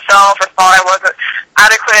in myself or thought I wasn't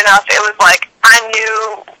adequate enough. It was like I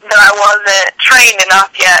knew that I wasn't trained enough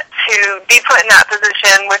yet to be put in that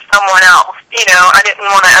position with someone else. I didn't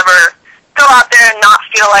want to ever go out there and not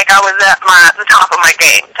feel like I was at the top of my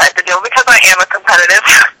game type of deal because I am a competitive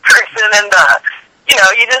person and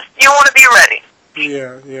you want to be ready.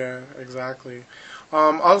 Yeah, exactly.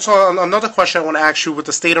 Also, another question I want to ask you, with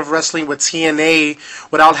the state of wrestling with TNA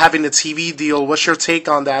without having the TV deal, what's your take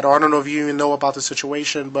on that? Or I don't know if you even know about the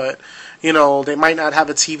situation, but they might not have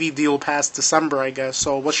a TV deal past December, I guess.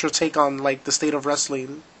 So what's your take on the state of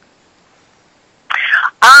wrestling?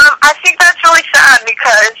 I think that's really sad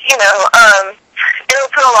because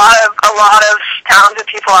it'll put a lot of talented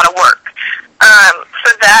people out of work. So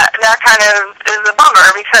that kind of is a bummer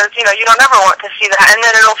because you don't ever want to see that, and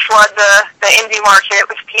then it'll flood the indie market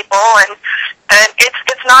with people, and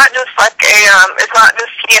it's not just it's not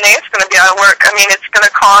just TNA that's going to be out of work. I mean, it's going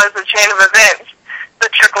to cause a chain of events that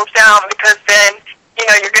trickles down because then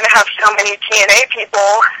you're going to have so many TNA people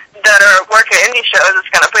that are working indie shows. It's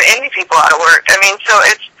going to put indie people out of work. I mean, so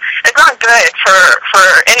it's not good for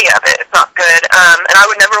any of it. It's not good, and I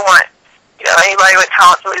would never want anybody with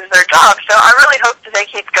talent to lose their job. So I really hope that they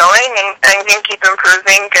keep going and keep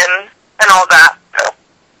improving and all that. So.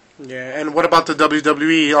 Yeah, and what about the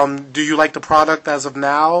WWE? Do you like the product as of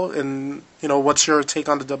now? And what's your take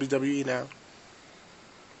on the WWE now?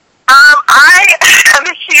 I am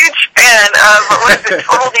a huge fan of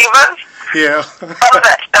Total Divas. Yeah. I love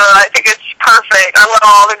that show. I think it's perfect. I love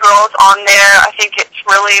all the girls on there. I think it's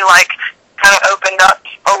really kind of opened up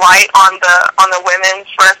a light on the women's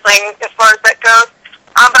wrestling as far as that goes.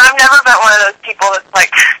 But I've never been one of those people that's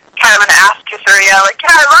kind of an ass kisser. Yeah,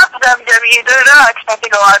 I love the WWE, because I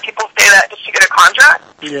think a lot of people say that just to get a contract.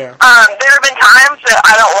 Yeah. There have been times that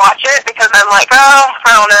I don't watch it because I'm like, I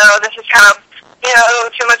don't know, this is kind of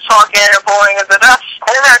too much talking or boring and stuff.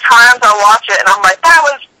 And then there are times I watch it and I'm like, that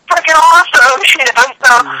was freaking awesome,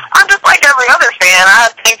 So I'm just like every other fan. I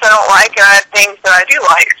have things I don't like and I have things that I do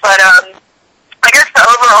like. But I guess my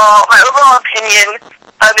overall opinion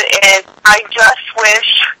of it is I just wish,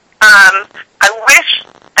 and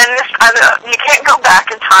this, you can't go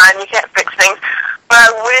back in time, you can't fix things, but I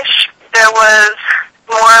wish there was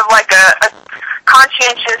more of a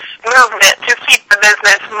conscientious movement to keep the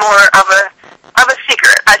business more of a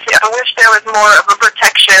secret. I wish there was more of a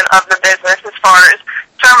protection of the business as far as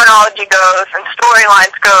terminology goes and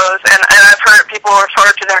storylines goes, and I've heard people refer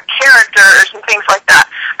to their characters and things like that.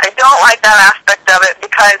 I don't like that aspect of it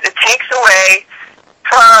because it takes away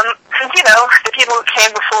from, the people who came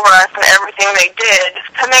before us and everything they did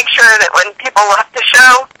to make sure that when people left the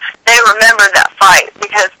show, they remembered that fight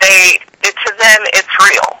because to them, it's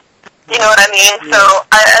real. You know what I mean? Yeah. So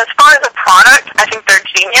as far as a product, I think they're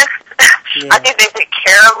genius. Yeah. I think they take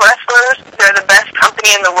care of wrestlers. They're the best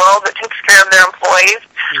company in the world that takes care of their employees.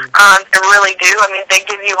 They really do. I mean, they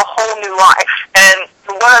give you a whole new life. And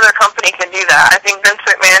what other company can do that? I think Vince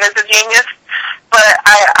McMahon is a genius. But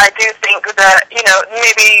I do think that,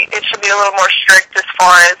 maybe it should be a little more strict as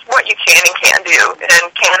far as what you can and can't do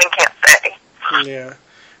and can't say. Yeah.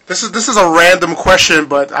 This is a random question,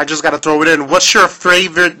 but I just got to throw it in. What's your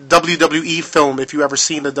favorite WWE film, if you ever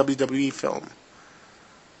seen the WWE film?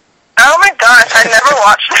 Oh my gosh, I never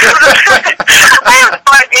watched it. I have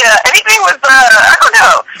no idea. Anything with, I don't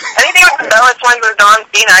know. Anything with the Bella Twins or Don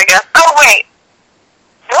Cena, I guess. Oh wait.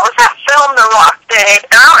 What was that film The Rock did?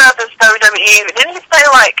 And I don't know if it's WWE, but didn't he say it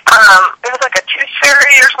was a Tooth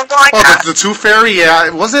Fairy or something like that? Oh, the Tooth Fairy, yeah.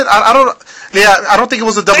 Was it? I don't think it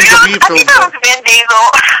was a WWE film. I think that was Vin Diesel.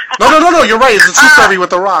 No, you're right. It's the Tooth Fairy with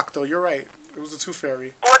The Rock, though. You're right. It was the Tooth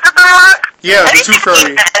Fairy. Was it The Rock? Yeah, the Tooth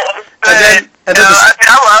Fairy. I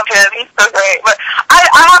love him. He's so great. But I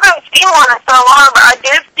haven't seen one in so long, but I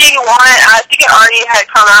did see one. I think it already had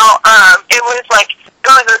come out. It was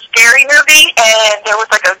a scary movie, and there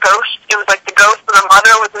was a ghost. It was the ghost of the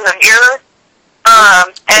mother was in the mirror.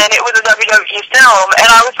 And it was a WWE film, and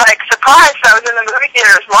I was surprised. I was in the movie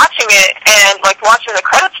theaters watching it, and watching the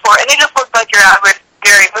credits for it, and it just looked like your average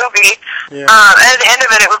scary movie. Yeah. And at the end of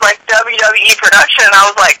it, it was like WWE production. I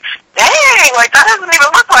was like, dang, like that doesn't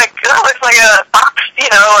even look like, that looks like a Fox,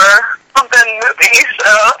 or something movie.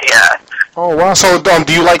 So yeah. Oh wow. So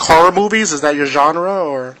do you like horror movies? Is that your genre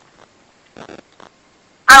or?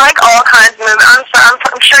 I like all kinds of movies.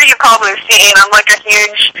 I'm sure you've probably seen. I'm like a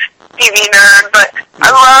huge TV nerd, but I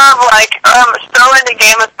love so into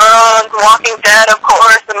Game of Thrones, Walking Dead, of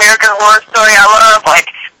course, American Horror Story. I love like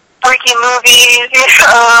freaky movies,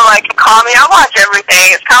 like comedy. I watch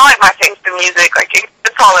everything. It's kind of like my taste in music. Like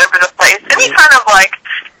it's all over the place. Any kind of like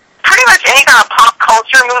pretty much any kind of pop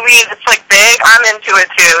culture movie that's like big, I'm into it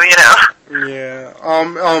too. Yeah.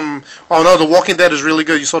 Oh no, The Walking Dead is really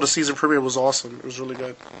good. You saw the season premiere; it was awesome. It was really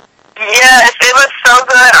good. Yes, it was so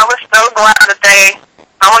good. I was so glad that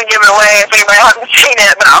I won't give it away if anybody hasn't seen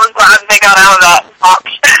it, but I was glad they got out of that box.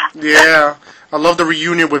 Yeah, I love the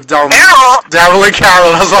reunion with Daryl and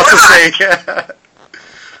Carol. I was about to say.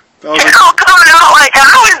 Carol coming out I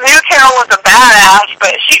always knew Carol was a badass,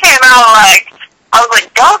 but she came out I was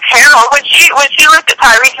like, go Carol. When she looked at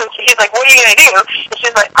Tyrese and she's like, what are you gonna do? And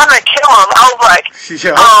she's like, I'm gonna kill him. I was like,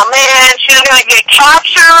 oh man, she's gonna get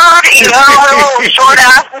captured. Her little short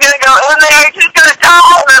ass is gonna go in there. She's gonna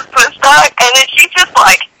die. That's stuck. And then she just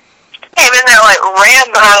came in there ran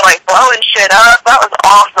by blowing shit up. That was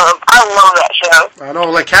awesome. I love that show. I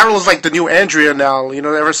know, Carol is the new Andrea now.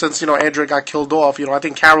 Ever since Andrea got killed off, I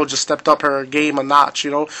think Carol just stepped up her game a notch.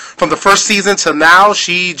 From the first season to now,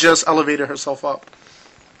 she just elevated herself up.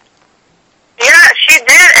 Yeah, she did,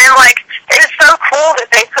 and it was so cool that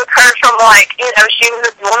they took her from she was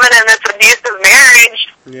this woman in this abusive marriage.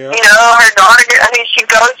 Yeah. Her daughter. She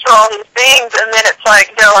goes through all these things, and then it's so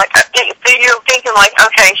you're thinking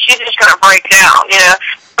okay, she's just gonna break down,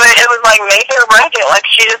 But it was make her break it.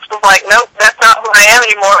 She just was nope, that's not who I am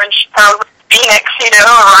anymore, and she found Phoenix,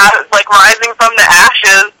 rising from the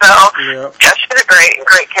ashes. So yeah, she's a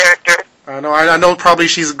great character. I know. Probably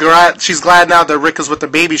she's glad now that Rick is with the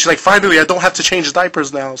baby. She's like, finally, I don't have to change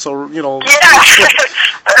diapers now. So Yeah. I don't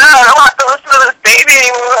have to listen to this baby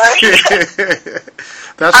anymore.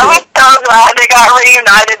 I was so glad they got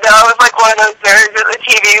reunited. Though it was one of those nerds at the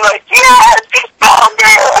TV, yes, she's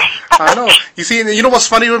stronger. I know. You see, you know what's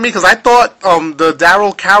funny with me? Because I thought the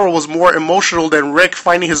Daryl Carol was more emotional than Rick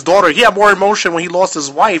finding his daughter. He had more emotion when he lost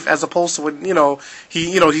his wife, as opposed to when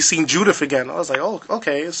he's seen Judith again. I was like, oh,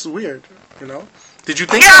 okay, it's weird. Did you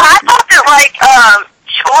think? Yeah, I thought that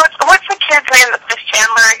what's the kid's name that plays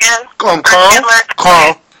Chandler again?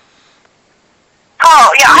 Carl. Carl,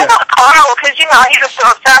 yeah, I thought Carl, because he was so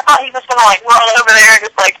upset. I thought he was gonna run over there and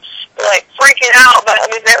just freaking out. But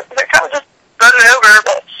they're kind of just running over.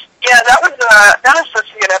 But yeah, that was such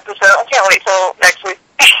a good episode. I can't wait till next week.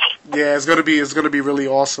 Yeah, it's gonna be really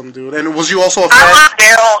awesome, dude. And was you also a fan? I love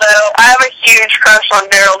Daryl though. I have a huge crush on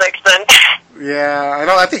Daryl Dixon. Yeah, I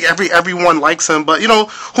know. I think everyone likes him, but who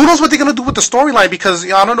knows what they're gonna do with the storyline? Because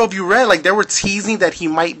I don't know if you read, they were teasing that he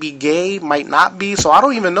might be gay, might not be. So I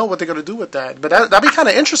don't even know what they're gonna do with that. But that'd be kind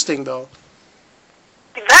of interesting, though.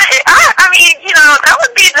 That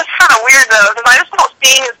would be just kind of weird though, because I just don't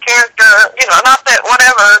see his character. Not that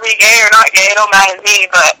whatever, be gay or not gay, it don't matter to me.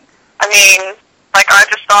 But I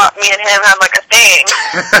just thought me and him had a thing.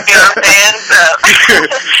 You know what I'm saying? So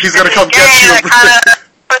he's gonna come get you.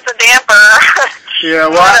 Puts a damper. Yeah,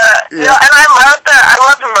 well, and I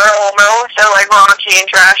loved Merle. Merle was so raunchy and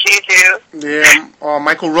trashy too. Yeah,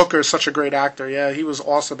 Michael Rooker is such a great actor. Yeah, he was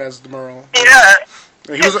awesome as the Merle. Yeah,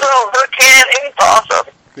 he was little hook hand. He was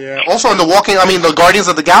awesome. Yeah. Also in the Guardians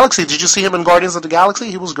of the Galaxy. Did you see him in Guardians of the Galaxy?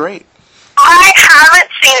 He was great. I haven't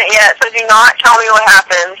seen it yet, so do not tell me what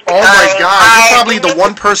happens. Oh my God! You're probably the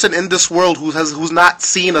one person in this world who's not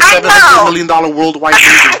seen a $700 million worldwide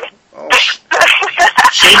movie. Oh.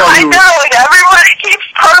 Shame on you. I know, everybody keeps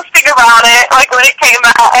posting about it, when it came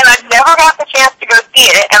out, and I never got the chance to go see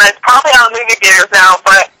it, and it's probably on movie theaters now,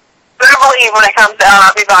 but I believe when it comes out,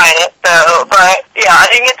 I'll be buying it, so, but, yeah, I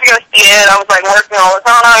didn't get to go see it. I was, working all the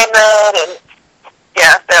time then, and,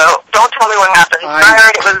 yeah, so, don't tell me what happened. I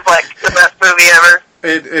heard it was, the best movie ever.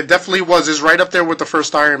 It definitely was. It's right up there with the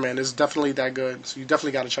first Iron Man. It's definitely that good, so you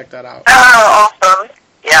definitely got to check that out. Oh, awesome.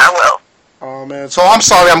 Yeah, I will. Oh, man. So, I'm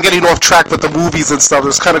sorry, I'm getting off track with the movies and stuff.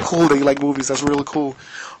 It's kind of cool that you like movies. That's really cool.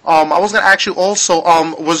 I was going to ask you also,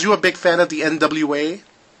 was you a big fan of the NWA?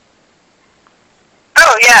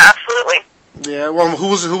 Oh, yeah, absolutely. Yeah, well, who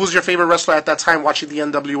was your favorite wrestler at that time watching the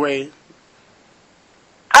NWA?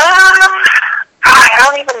 I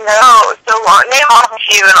don't even know. It's so long. Name off a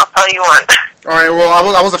few and I'll tell you one. All right.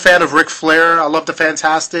 Well, I was a fan of Ric Flair. I love the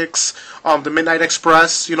Fantastics, the Midnight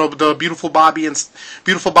Express. You know, the beautiful Bobby and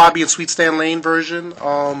Sweet Stan Lane version. The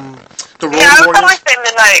Road Yeah, I would Warriors. probably say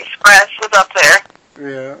Midnight Express was up there.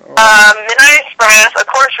 Yeah. Midnight Express, of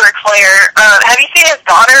course, Ric Flair. Have you seen his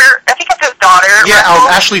daughter? I think it's his daughter. Yeah,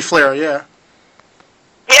 Ashley Flair. Yeah.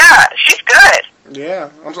 Yeah, she's good. Yeah.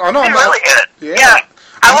 She's really good. Yeah.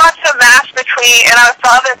 I watched a match between, and I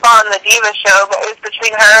saw this on the Diva show, but it was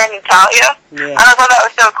between her and Natalia. Yeah. And I thought that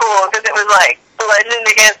was so cool, because it was like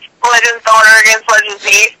Legend's daughter against Legend's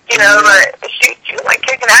niece, you know, but she was like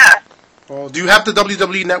kicking ass. Well, do you have the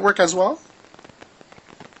WWE Network as well?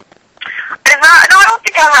 No, I don't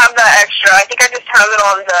think I have that extra. I think I just have it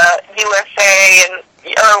on the USA and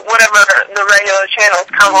whatever the regular channels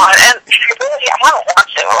come on. And really, I haven't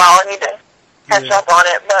watched it in a while. I need to catch up on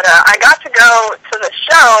it. But I got to go to the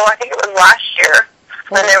show, I think it was last year,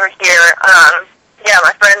 when they were here. Yeah,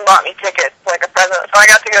 my friend bought me tickets, like a present. So I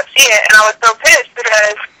got to go see it, and I was so pissed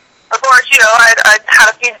because, of course, you know, I'd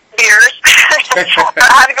had a few beers. I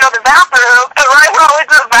had to go to the bathroom, and right when I went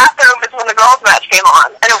to the bathroom is when the girls' match came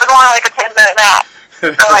on. And it was only like a 10-minute match.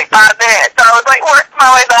 So like 5 minutes. So I was like working my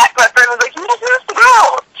way back. My friend was like, "You just missed the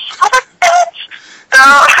girls." I was like, "Bitch." So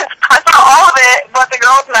I saw all of it, but the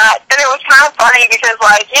girls' match, and it was kind of funny because,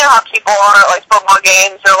 like, you know how people are at like football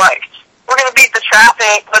games. They're like, "We're gonna beat the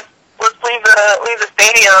traffic. Let's leave the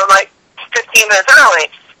stadium like 15 minutes early."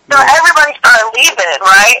 So everybody started leaving,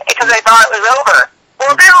 right? Because they thought it was over.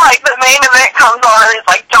 Well, then, like, the main event comes on, and it's,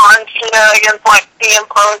 like, John Cena against, like, CM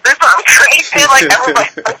Punk or something crazy. Like,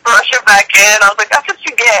 everybody's, like, rushing back in. I was like, that's what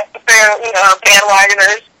you get if they're, you know,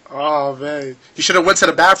 bandwagoners. Oh, man. You should have went to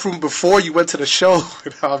the bathroom before you went to the show.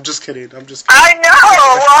 No, I'm just kidding. I know.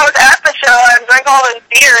 Well, I was at the show, and drank all those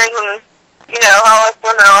beers, and, you know, I was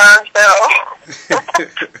swimming around,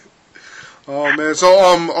 so... Oh man! So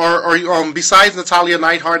are you besides Natalia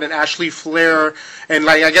Neidhart and Ashley Flair and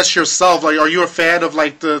like I guess yourself, like are you a fan of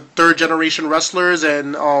like the third generation wrestlers,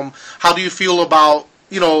 and how do you feel about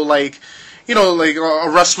like a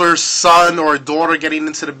wrestler's son or daughter getting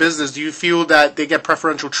into the business? Do you feel that they get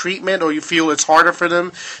preferential treatment, or you feel it's harder for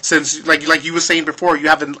them since like you were saying before, you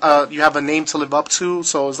have a name to live up to,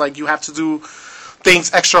 so it's like you have to do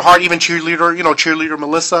things extra hard, even cheerleader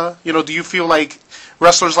Melissa, do you feel like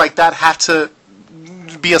wrestlers like that have to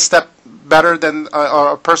be a step better than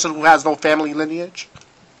a person who has no family lineage?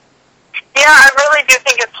 Yeah, I really do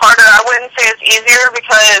think it's harder. I wouldn't say it's easier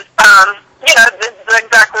because, this is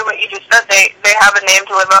exactly what you just said. They have a name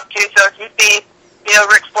to live up to. So if you see,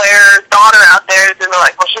 Ric Flair's daughter out there, they're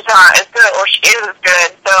like, well, she's not as good, or she is as good.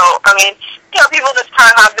 So, I mean, people just kind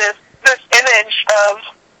of have this image of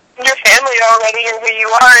your family already and who you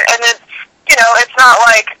are, and it's, it's not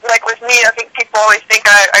like with me, I think people always think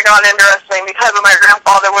I got into wrestling because of my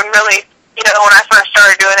grandfather, when really, when I first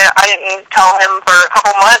started doing it, I didn't tell him for a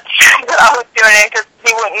couple months that I was doing it because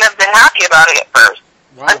he wouldn't have been happy about it at first.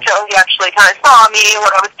 Wow. Until he actually kind of saw me,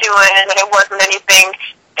 what I was doing, and it wasn't anything,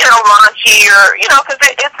 raunchy or, because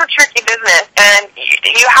it's a tricky business, and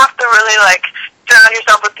you have to really, surround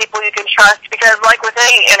yourself with people you can trust, because like with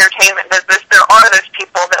any entertainment business, there are those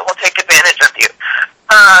people that will take advantage of you.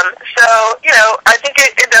 So, I think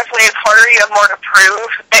it definitely is harder. You have more to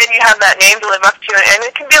prove, and you have that name to live up to, and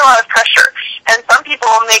it can be a lot of pressure. And some people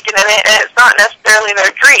make it in it, and it's not necessarily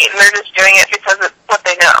their dream. They're just doing it because it's what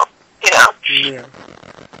they know, Yeah.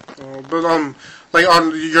 But,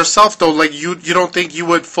 on yourself, though, you don't think you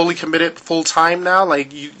would fully commit it full time now?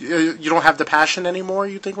 Like, you don't have the passion anymore,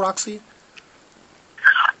 you think, Roxy?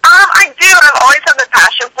 I do. I've always had the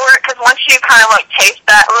passion for it, because once you kind of, taste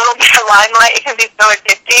that little bit of limelight, it can be so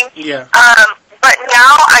addicting. Yeah. But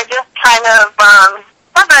now I just kind of,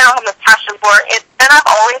 not that I don't have the passion for it, and I've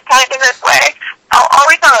always kind of been this way. I'll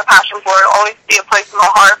always have a passion for it, always be a place in my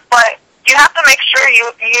heart, but you have to make sure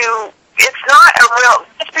it's not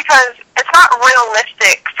just because it's not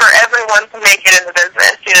realistic for everyone to make it in the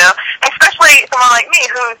business, especially someone like me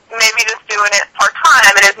who's maybe just doing it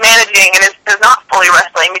part-time and is managing and is not fully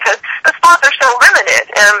wrestling, because the spots are so limited,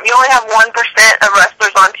 and you only have 1% of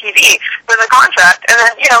wrestlers on TV with a contract, and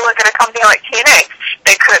then, look at a company like TNA.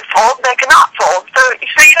 They could fold, they could not fold, so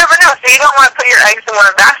you never know, so you don't want to put your eggs in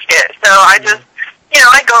one basket, so I just,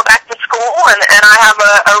 I go back to school, and I have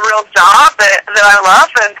a real job that I love,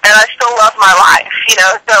 and I still love my life,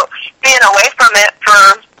 so being away from it for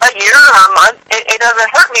a year or a month, it doesn't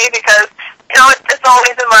hurt me, because, it's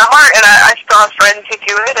always in my heart, and I still have friends who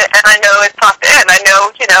do it, and I know it's not the end. I know,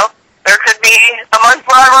 there could be a month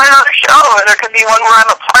where I run another show, or there could be one where I'm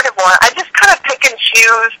a part of one. I just kind of pick and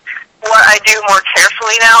choose what I do more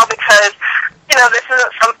carefully now, because, this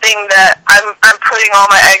isn't something that I'm putting all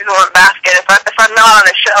my eggs in one basket. If I'm not on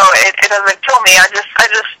a show, it doesn't kill me. I just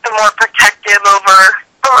am more protective over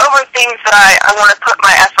things that I want to put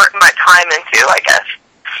my effort and my time into, I guess.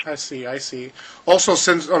 I see. Also,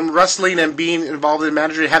 since wrestling and being involved in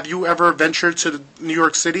management, have you ever ventured to New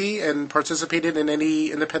York City and participated in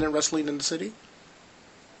any independent wrestling in the city?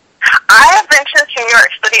 I have ventured to New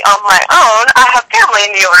York City on my own. I have family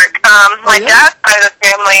in New York. My dad's side of the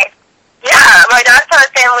family, my dad's side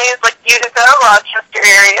of the family is like Utica, Rochester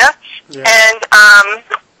area. Yeah. And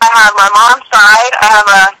I have my mom's side. I have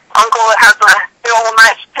an uncle that has a big old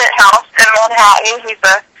nice penthouse in Manhattan. He's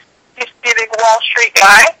a big Wall Street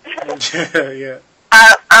guy. Yeah.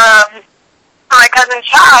 My cousin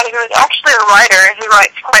Chad, who is actually a writer, he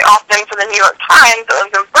writes quite often for the New York Times, that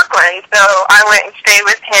lives in Brooklyn. So I went and stayed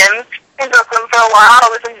with him in Brooklyn for a while. I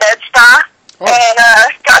was in Bed-Stuy. And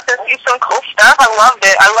got to see some cool stuff. I loved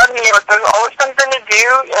it. I love New York. There's always something to do.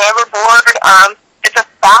 You're never bored. It's so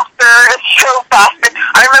faster.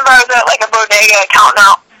 I remember I was at like a bodega counting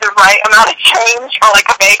out the right amount of change for like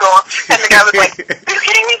a bagel, and the guy was like, "Are you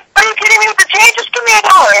kidding me? Are you kidding me with the change? Just give me $1."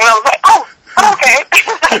 And I was like, "Oh, okay."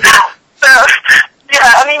 So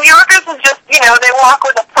yeah, I mean, New Yorkers are just they walk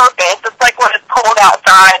with a purpose. It's like when it's cold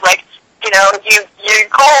outside, like. You're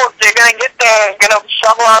cold, so you're gonna get there, you're gonna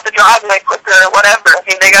shovel out the driveway quicker or whatever. I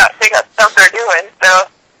mean, they got stuff they're doing. So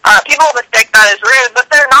people mistake that as rude, but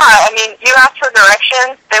they're not. I mean, you ask for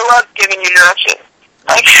directions, they love giving you directions.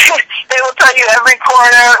 Like they will tell you every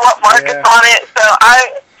corner, what market's on it. So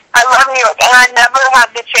I love New York, and I never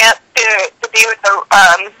had the chance to be with a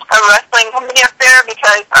wrestling company up there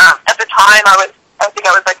because at the time I think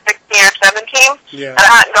I was like 16 or 17, and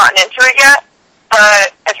I hadn't gotten into it yet.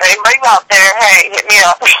 But if anybody's out there, hey, hit me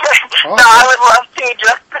up. So I would love to,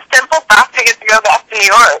 just the simple fact to get to go back to New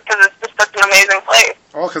York, because it's just such an amazing place.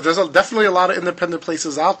 Oh, because there's definitely a lot of independent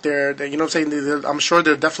places out there that, what I'm saying, I'm sure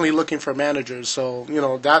they're definitely looking for managers. So,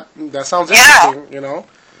 that sounds interesting, Yeah,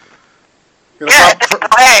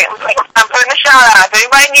 hey, I'm putting a shout out. If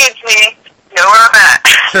anybody needs me, you know where I'm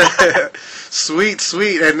at.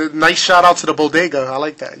 Sweet. And nice shout out to the bodega. I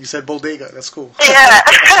like that. You said bodega. That's cool. Yeah.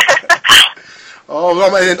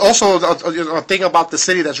 And also a thing about the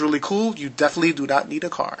city that's really cool, you definitely do not need a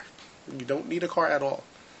car. You don't need a car at all.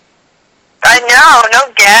 I know,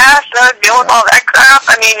 no gas, no deal with all that crap.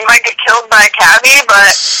 I mean, you might get killed by a cabbie,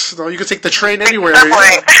 but... No, you can take the train anywhere.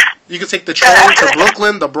 You can take the train to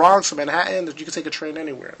Brooklyn, the Bronx, Manhattan. You can take a train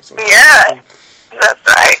anywhere. So. Yeah, that's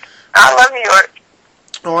right. I love New York.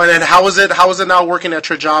 Oh, and then how is it now working at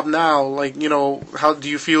your job now? Like, how do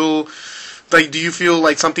you feel... Like, do you feel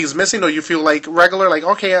like something's missing, or you feel like regular? Like,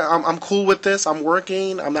 okay, I'm cool with this. I'm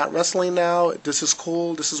working. I'm not wrestling now. This is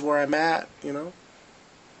cool. This is where I'm at. Yeah,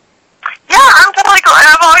 I'm totally cool. And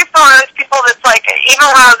I've always thought of those people that's like,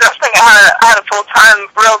 even when I was wrestling, I had a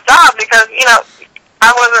full-time real job because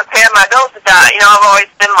I wasn't paying my bills with that. I've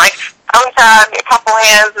always been like, I always had a couple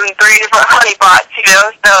hands and 3 different honey pots.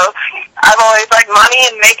 So I've always liked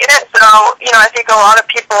money and making it. So I think a lot of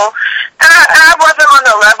people. And I wasn't on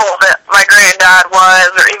the level that my granddad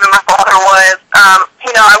was, or even my father was.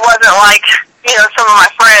 I wasn't like, some of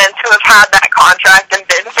my friends who have had that contract and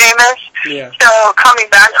been famous. Yeah. So coming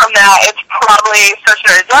back from that, it's probably such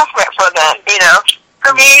an adjustment for them,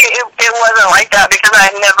 For me, it wasn't like that because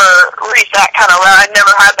I never reached that kind of level. I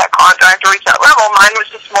never had that contract to reach that level. Mine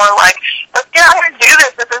was just more like, let's get out here and do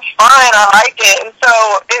this. This is fun. I like it. And so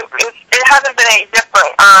it hasn't been any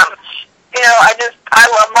different. I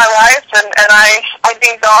love my life, and I do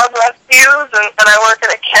dog rescues, and I work at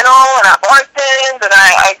a kennel, and I bartend, and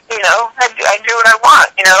I do what I want,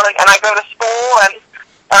 and I go to school, and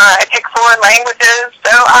I take foreign languages, so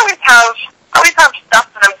I always have stuff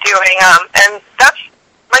that I'm doing, and that's,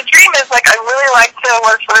 my dream is, like, I really like to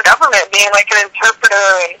work for the government, being, like, an interpreter,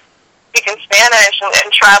 and speaking Spanish, and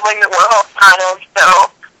traveling the world, kind of, so,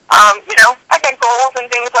 I got goals and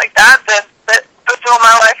things like that fulfill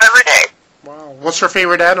my life every day. Wow. What's your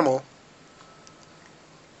favorite animal?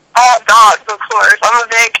 Oh, dogs, of course. I'm a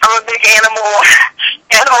big animal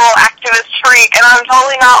activist freak, and I'm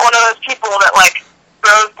totally not one of those people that like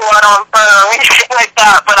throws blood on fur or anything like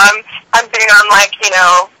that. But I'm big on like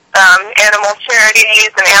animal charities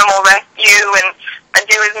and animal rescue, and I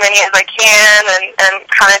do as many as I can, and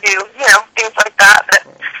kind of do things like that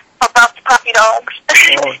help out the puppy dogs.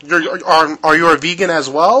 Are you a vegan as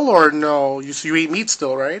well, or no? You eat meat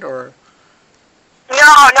still, right? Or No,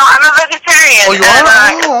 I'm a vegetarian. Oh, you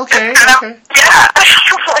are? Okay. Yeah.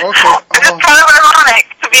 Okay. It's kind of ironic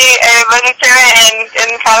to be a vegetarian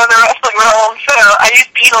in kind of the wrestling world. So I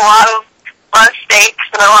used to eat a lot of steaks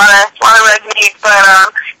and a lot of red meat. But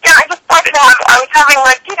yeah, I just started I was having,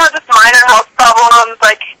 like, just minor health problems,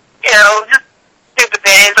 like, just stupid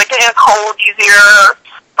things, like getting a cold easier.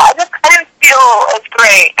 I didn't feel as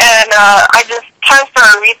great, and I just kind of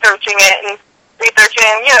started researching it and researching,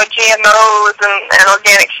 GMOs and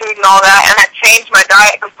organic food and all that, and it changed my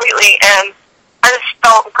diet completely, and I just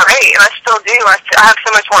felt great, and I still do. I have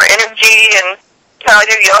so much more energy, and I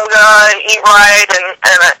do yoga and eat right, and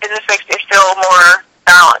it just makes me feel more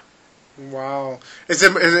balanced. Wow. Is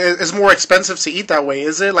it more expensive to eat that way?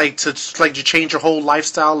 Is it to change your whole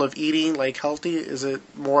lifestyle of eating healthy? Is it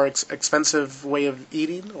more expensive way of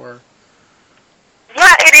eating or?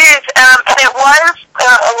 Yeah, it is, and it was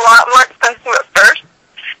a lot more expensive at first.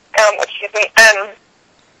 Excuse me, and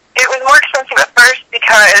it was more expensive at first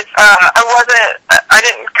because I wasn't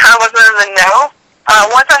in the know.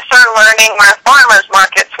 Once I started learning where farmers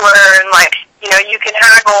markets were, and you can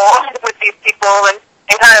haggle with these people and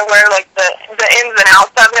kind of where the ins and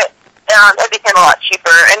outs of it, it became a lot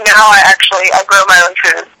cheaper. And now I grow my own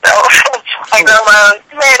food, so I grow my own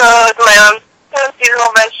tomatoes, my own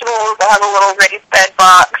seasonal vegetables. I have a little raised bed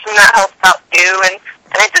box, and that helps out too. And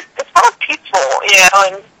it's more peaceful,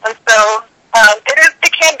 and so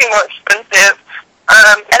it can be more expensive.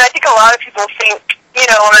 And I think a lot of people think, when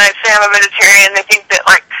I say I'm a vegetarian, they think that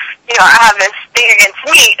I have this thing against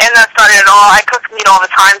meat, and that's not it at all. I cook meat all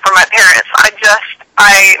the time for my parents.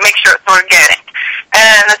 I make sure it's organic,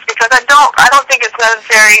 and it's because I don't think it's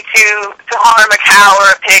necessary to harm a cow or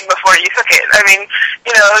a pig before you cook it. I mean,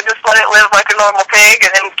 just let it live like a normal pig, and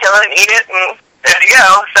then kill it and eat it, and there you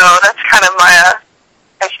go. So that's kind of my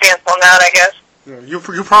stance on that, I guess. You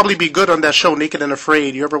probably be good on that show, Naked and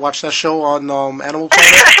Afraid. You ever watch that show on Animal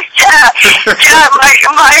Planet? Yeah.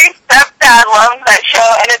 My stepdad loves that show,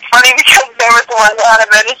 and it's funny because there was one that had a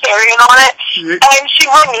vegetarian on it, and she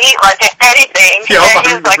wouldn't eat anything. Yeah, and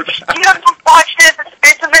he was like, just watch this,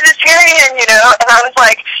 it's a vegetarian, and I was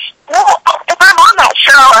like, well, if I'm on that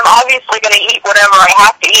show, I'm obviously going to eat whatever I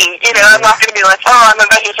have to eat, I'm not going to be like, oh, I'm a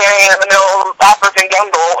vegetarian in the middle of African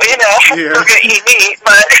jungle, I'm still going to eat meat,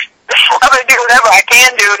 but I'm going to do whatever I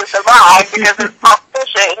can do to survive because it's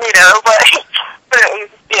competition, but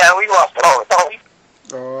yeah, we lost it all the time.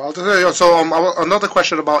 I'll tell you, so another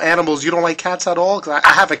question about animals. You don't like cats at all? 'Cause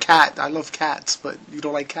I have a cat. I love cats, but you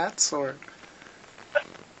don't like cats, or? No,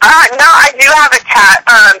 I do have a cat,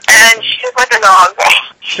 and she's like a dog.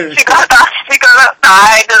 She goes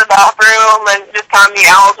outside to the bathroom and just kind of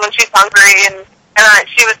meows when she's hungry, and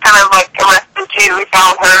she was kind of arrested too. We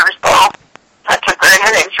found her, so I took her, and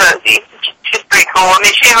her name's Rosie. She's pretty cool. I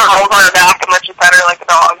mean, she even rolls on her back and lets you pet her like a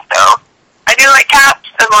dog, so I do like cats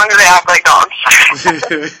as long as they act like dogs.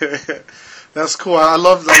 That's cool. I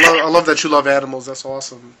love that you love animals. That's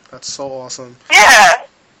awesome. That's so awesome. Yeah.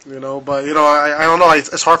 But I don't know.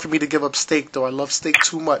 It's hard for me to give up steak, though. I love steak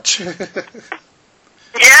too much. Yeah,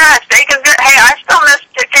 steak is good. Hey, I still miss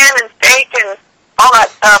chicken and steak and all that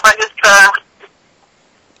stuff. I just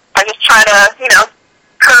try to,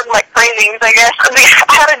 curb my cravings, I guess. I mean,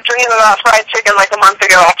 I had a dream about fried chicken a month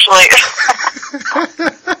ago, actually.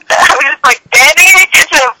 I was just standing in the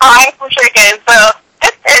kitchen and frying some chicken, so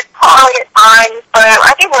it's hard at times, but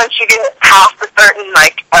I think once you get past a certain,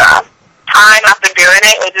 time after doing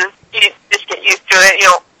it, you just get used to it. You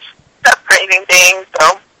don't stop craving things,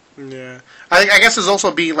 so. Yeah. I guess it's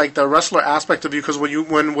also being, the wrestler aspect of you, because when you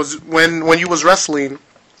was wrestling,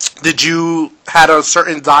 did you had a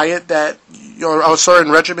certain diet or a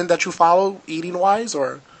certain regimen that you follow, eating-wise,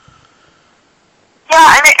 or?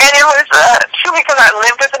 Yeah, and it was, too, because I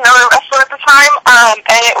lived with another wrestler at the time,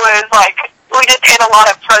 and it was, we just ate a lot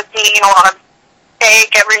of protein, a lot of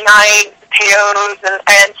steak every night, potatoes,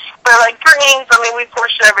 and for, greens, I mean, we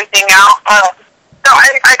portioned everything out, so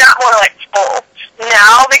I got more, full.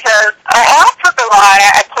 Now, because I took a lot,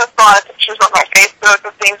 I post a lot of pictures on my Facebook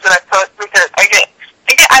of things that I post, because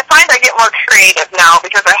I find I get more creative now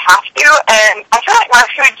because I have to, and I feel like my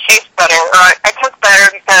food tastes better, or I cook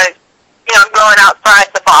better because, I'm going outside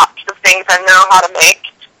the box of things I know how to make.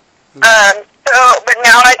 But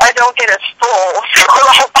now I don't get as full, so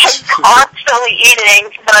I'm constantly eating,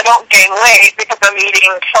 but I don't gain weight because I'm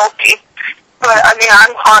eating healthy. But, I mean,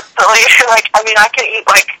 I'm constantly, I can eat,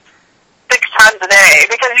 6 times a day,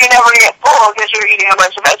 because you never get full because you're eating a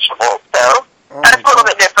bunch of vegetables, so. That's a little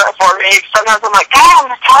bit different for me. Sometimes I'm damn,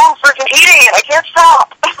 this time freaking eating it. I can't stop.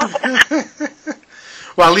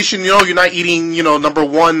 Well, at least you're not eating, number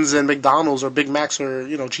ones and McDonald's or Big Macs or,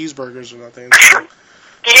 cheeseburgers or nothing.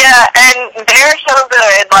 Yeah, and they're so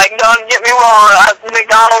good. Don't get me wrong,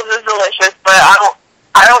 McDonald's is delicious, but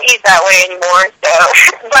I don't eat that way anymore. So,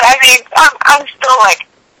 but I mean, I'm still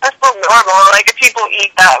that's so normal. Like, if people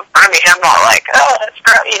eat that in front of me, I'm not like, oh, that's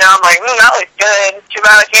gross. You know, I'm like, that looks good. Too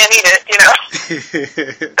bad I can't eat it, you know?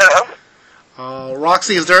 So.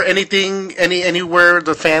 Roxy, is there anything, anywhere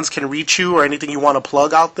the fans can reach you, or anything you want to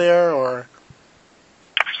plug out there, or?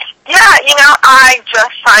 Yeah, you know, I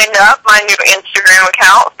just signed up my new Instagram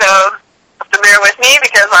account, so you have to bear with me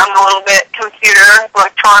because I'm a little bit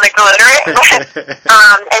electronic illiterate.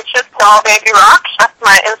 It's just Doll Baby Rox. That's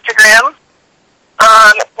my Instagram.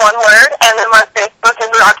 It's one word, and then my Facebook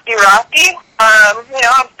is Roxy Rossi. You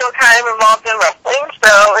know, I'm still kind of involved in wrestling,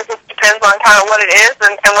 so it just depends on kind of what it is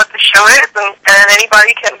and what the show is, and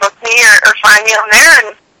anybody can book me or find me on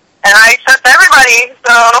there, and I accept everybody,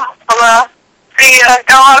 so I'm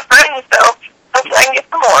got a lot of friends, so hopefully I can get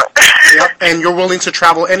some more. Yep, and you're willing to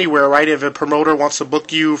travel anywhere, right? If a promoter wants to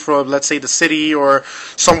book you from, let's say, the city or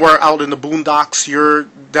somewhere out in the boondocks, you're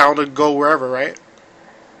down to go wherever, right?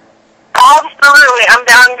 Absolutely. I'm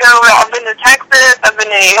down to go. I've been to Texas, I've been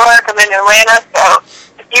to New York, I've been to Atlanta, so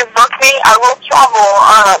if you book me, I will travel.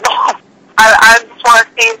 I just want to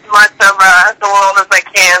see as much of the world as I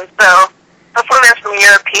can, so hopefully there's some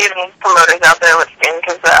European promoters out there listening,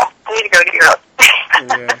 because I need to go to Europe.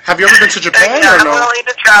 Yeah. Have you ever been to Japan, or no? I'm willing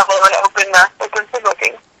to travel and open for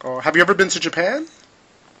booking. Oh, have you ever been to Japan?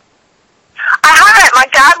 I haven't. My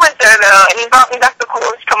dad went there, though, and he brought me back the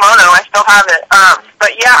coolest kimono. I still have it.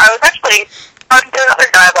 But yeah, I was actually talking to another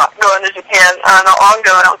guy about going to Japan not long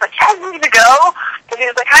ago, and I was like, yeah, you need to go. Because he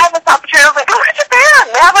was like, I have this opportunity. I was like, go to Japan.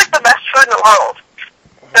 They have, like, the best food in the world.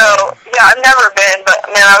 So, yeah, I've never been, but,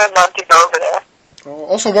 man, I would love to go over there.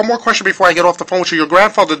 Also, one more question before I get off the phone with you. Your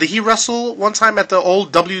grandfather, did he wrestle one time at the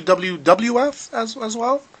old WWF as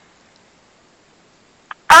well?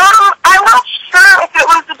 I'm not sure if it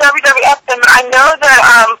was the WWF then, but I know that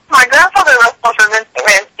my grandfather wrestled for Vince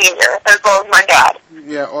McMahon Sr. as well as my dad.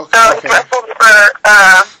 Yeah, okay. So he wrestled for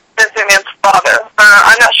Vince McMahon's father.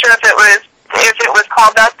 I'm not sure if it was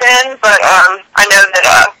called that then, but I know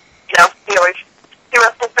that you know, he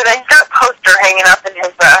wrestled for that. He's got a poster hanging up in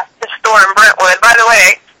his store in Brentwood. By the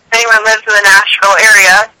way, if anyone lives in the Nashville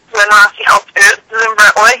area, when Roxy Health Foods is in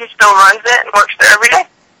Brentwood, he still runs it and works there every day.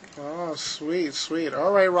 Oh, sweet, sweet.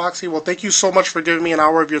 All right, Roxy. Well, thank you so much for giving me an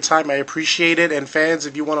hour of your time. I appreciate it. And fans,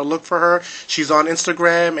 if you want to look for her, she's on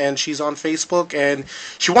Instagram and she's on Facebook, and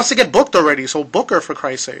she wants to get booked already, so book her, for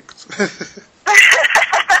Christ's sake.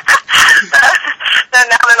 Then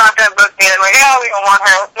now they're not going to book me. They're like, oh, we don't want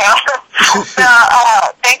her. No.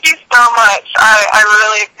 Thank you so much. I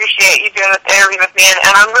really appreciate you doing this interview with me,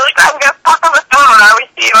 and I'm really glad we got to talk on the phone. I always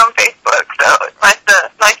see you on Facebook, so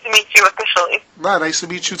it's nice to meet you officially. Nice to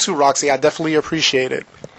meet you too, Roxy. I definitely appreciate it.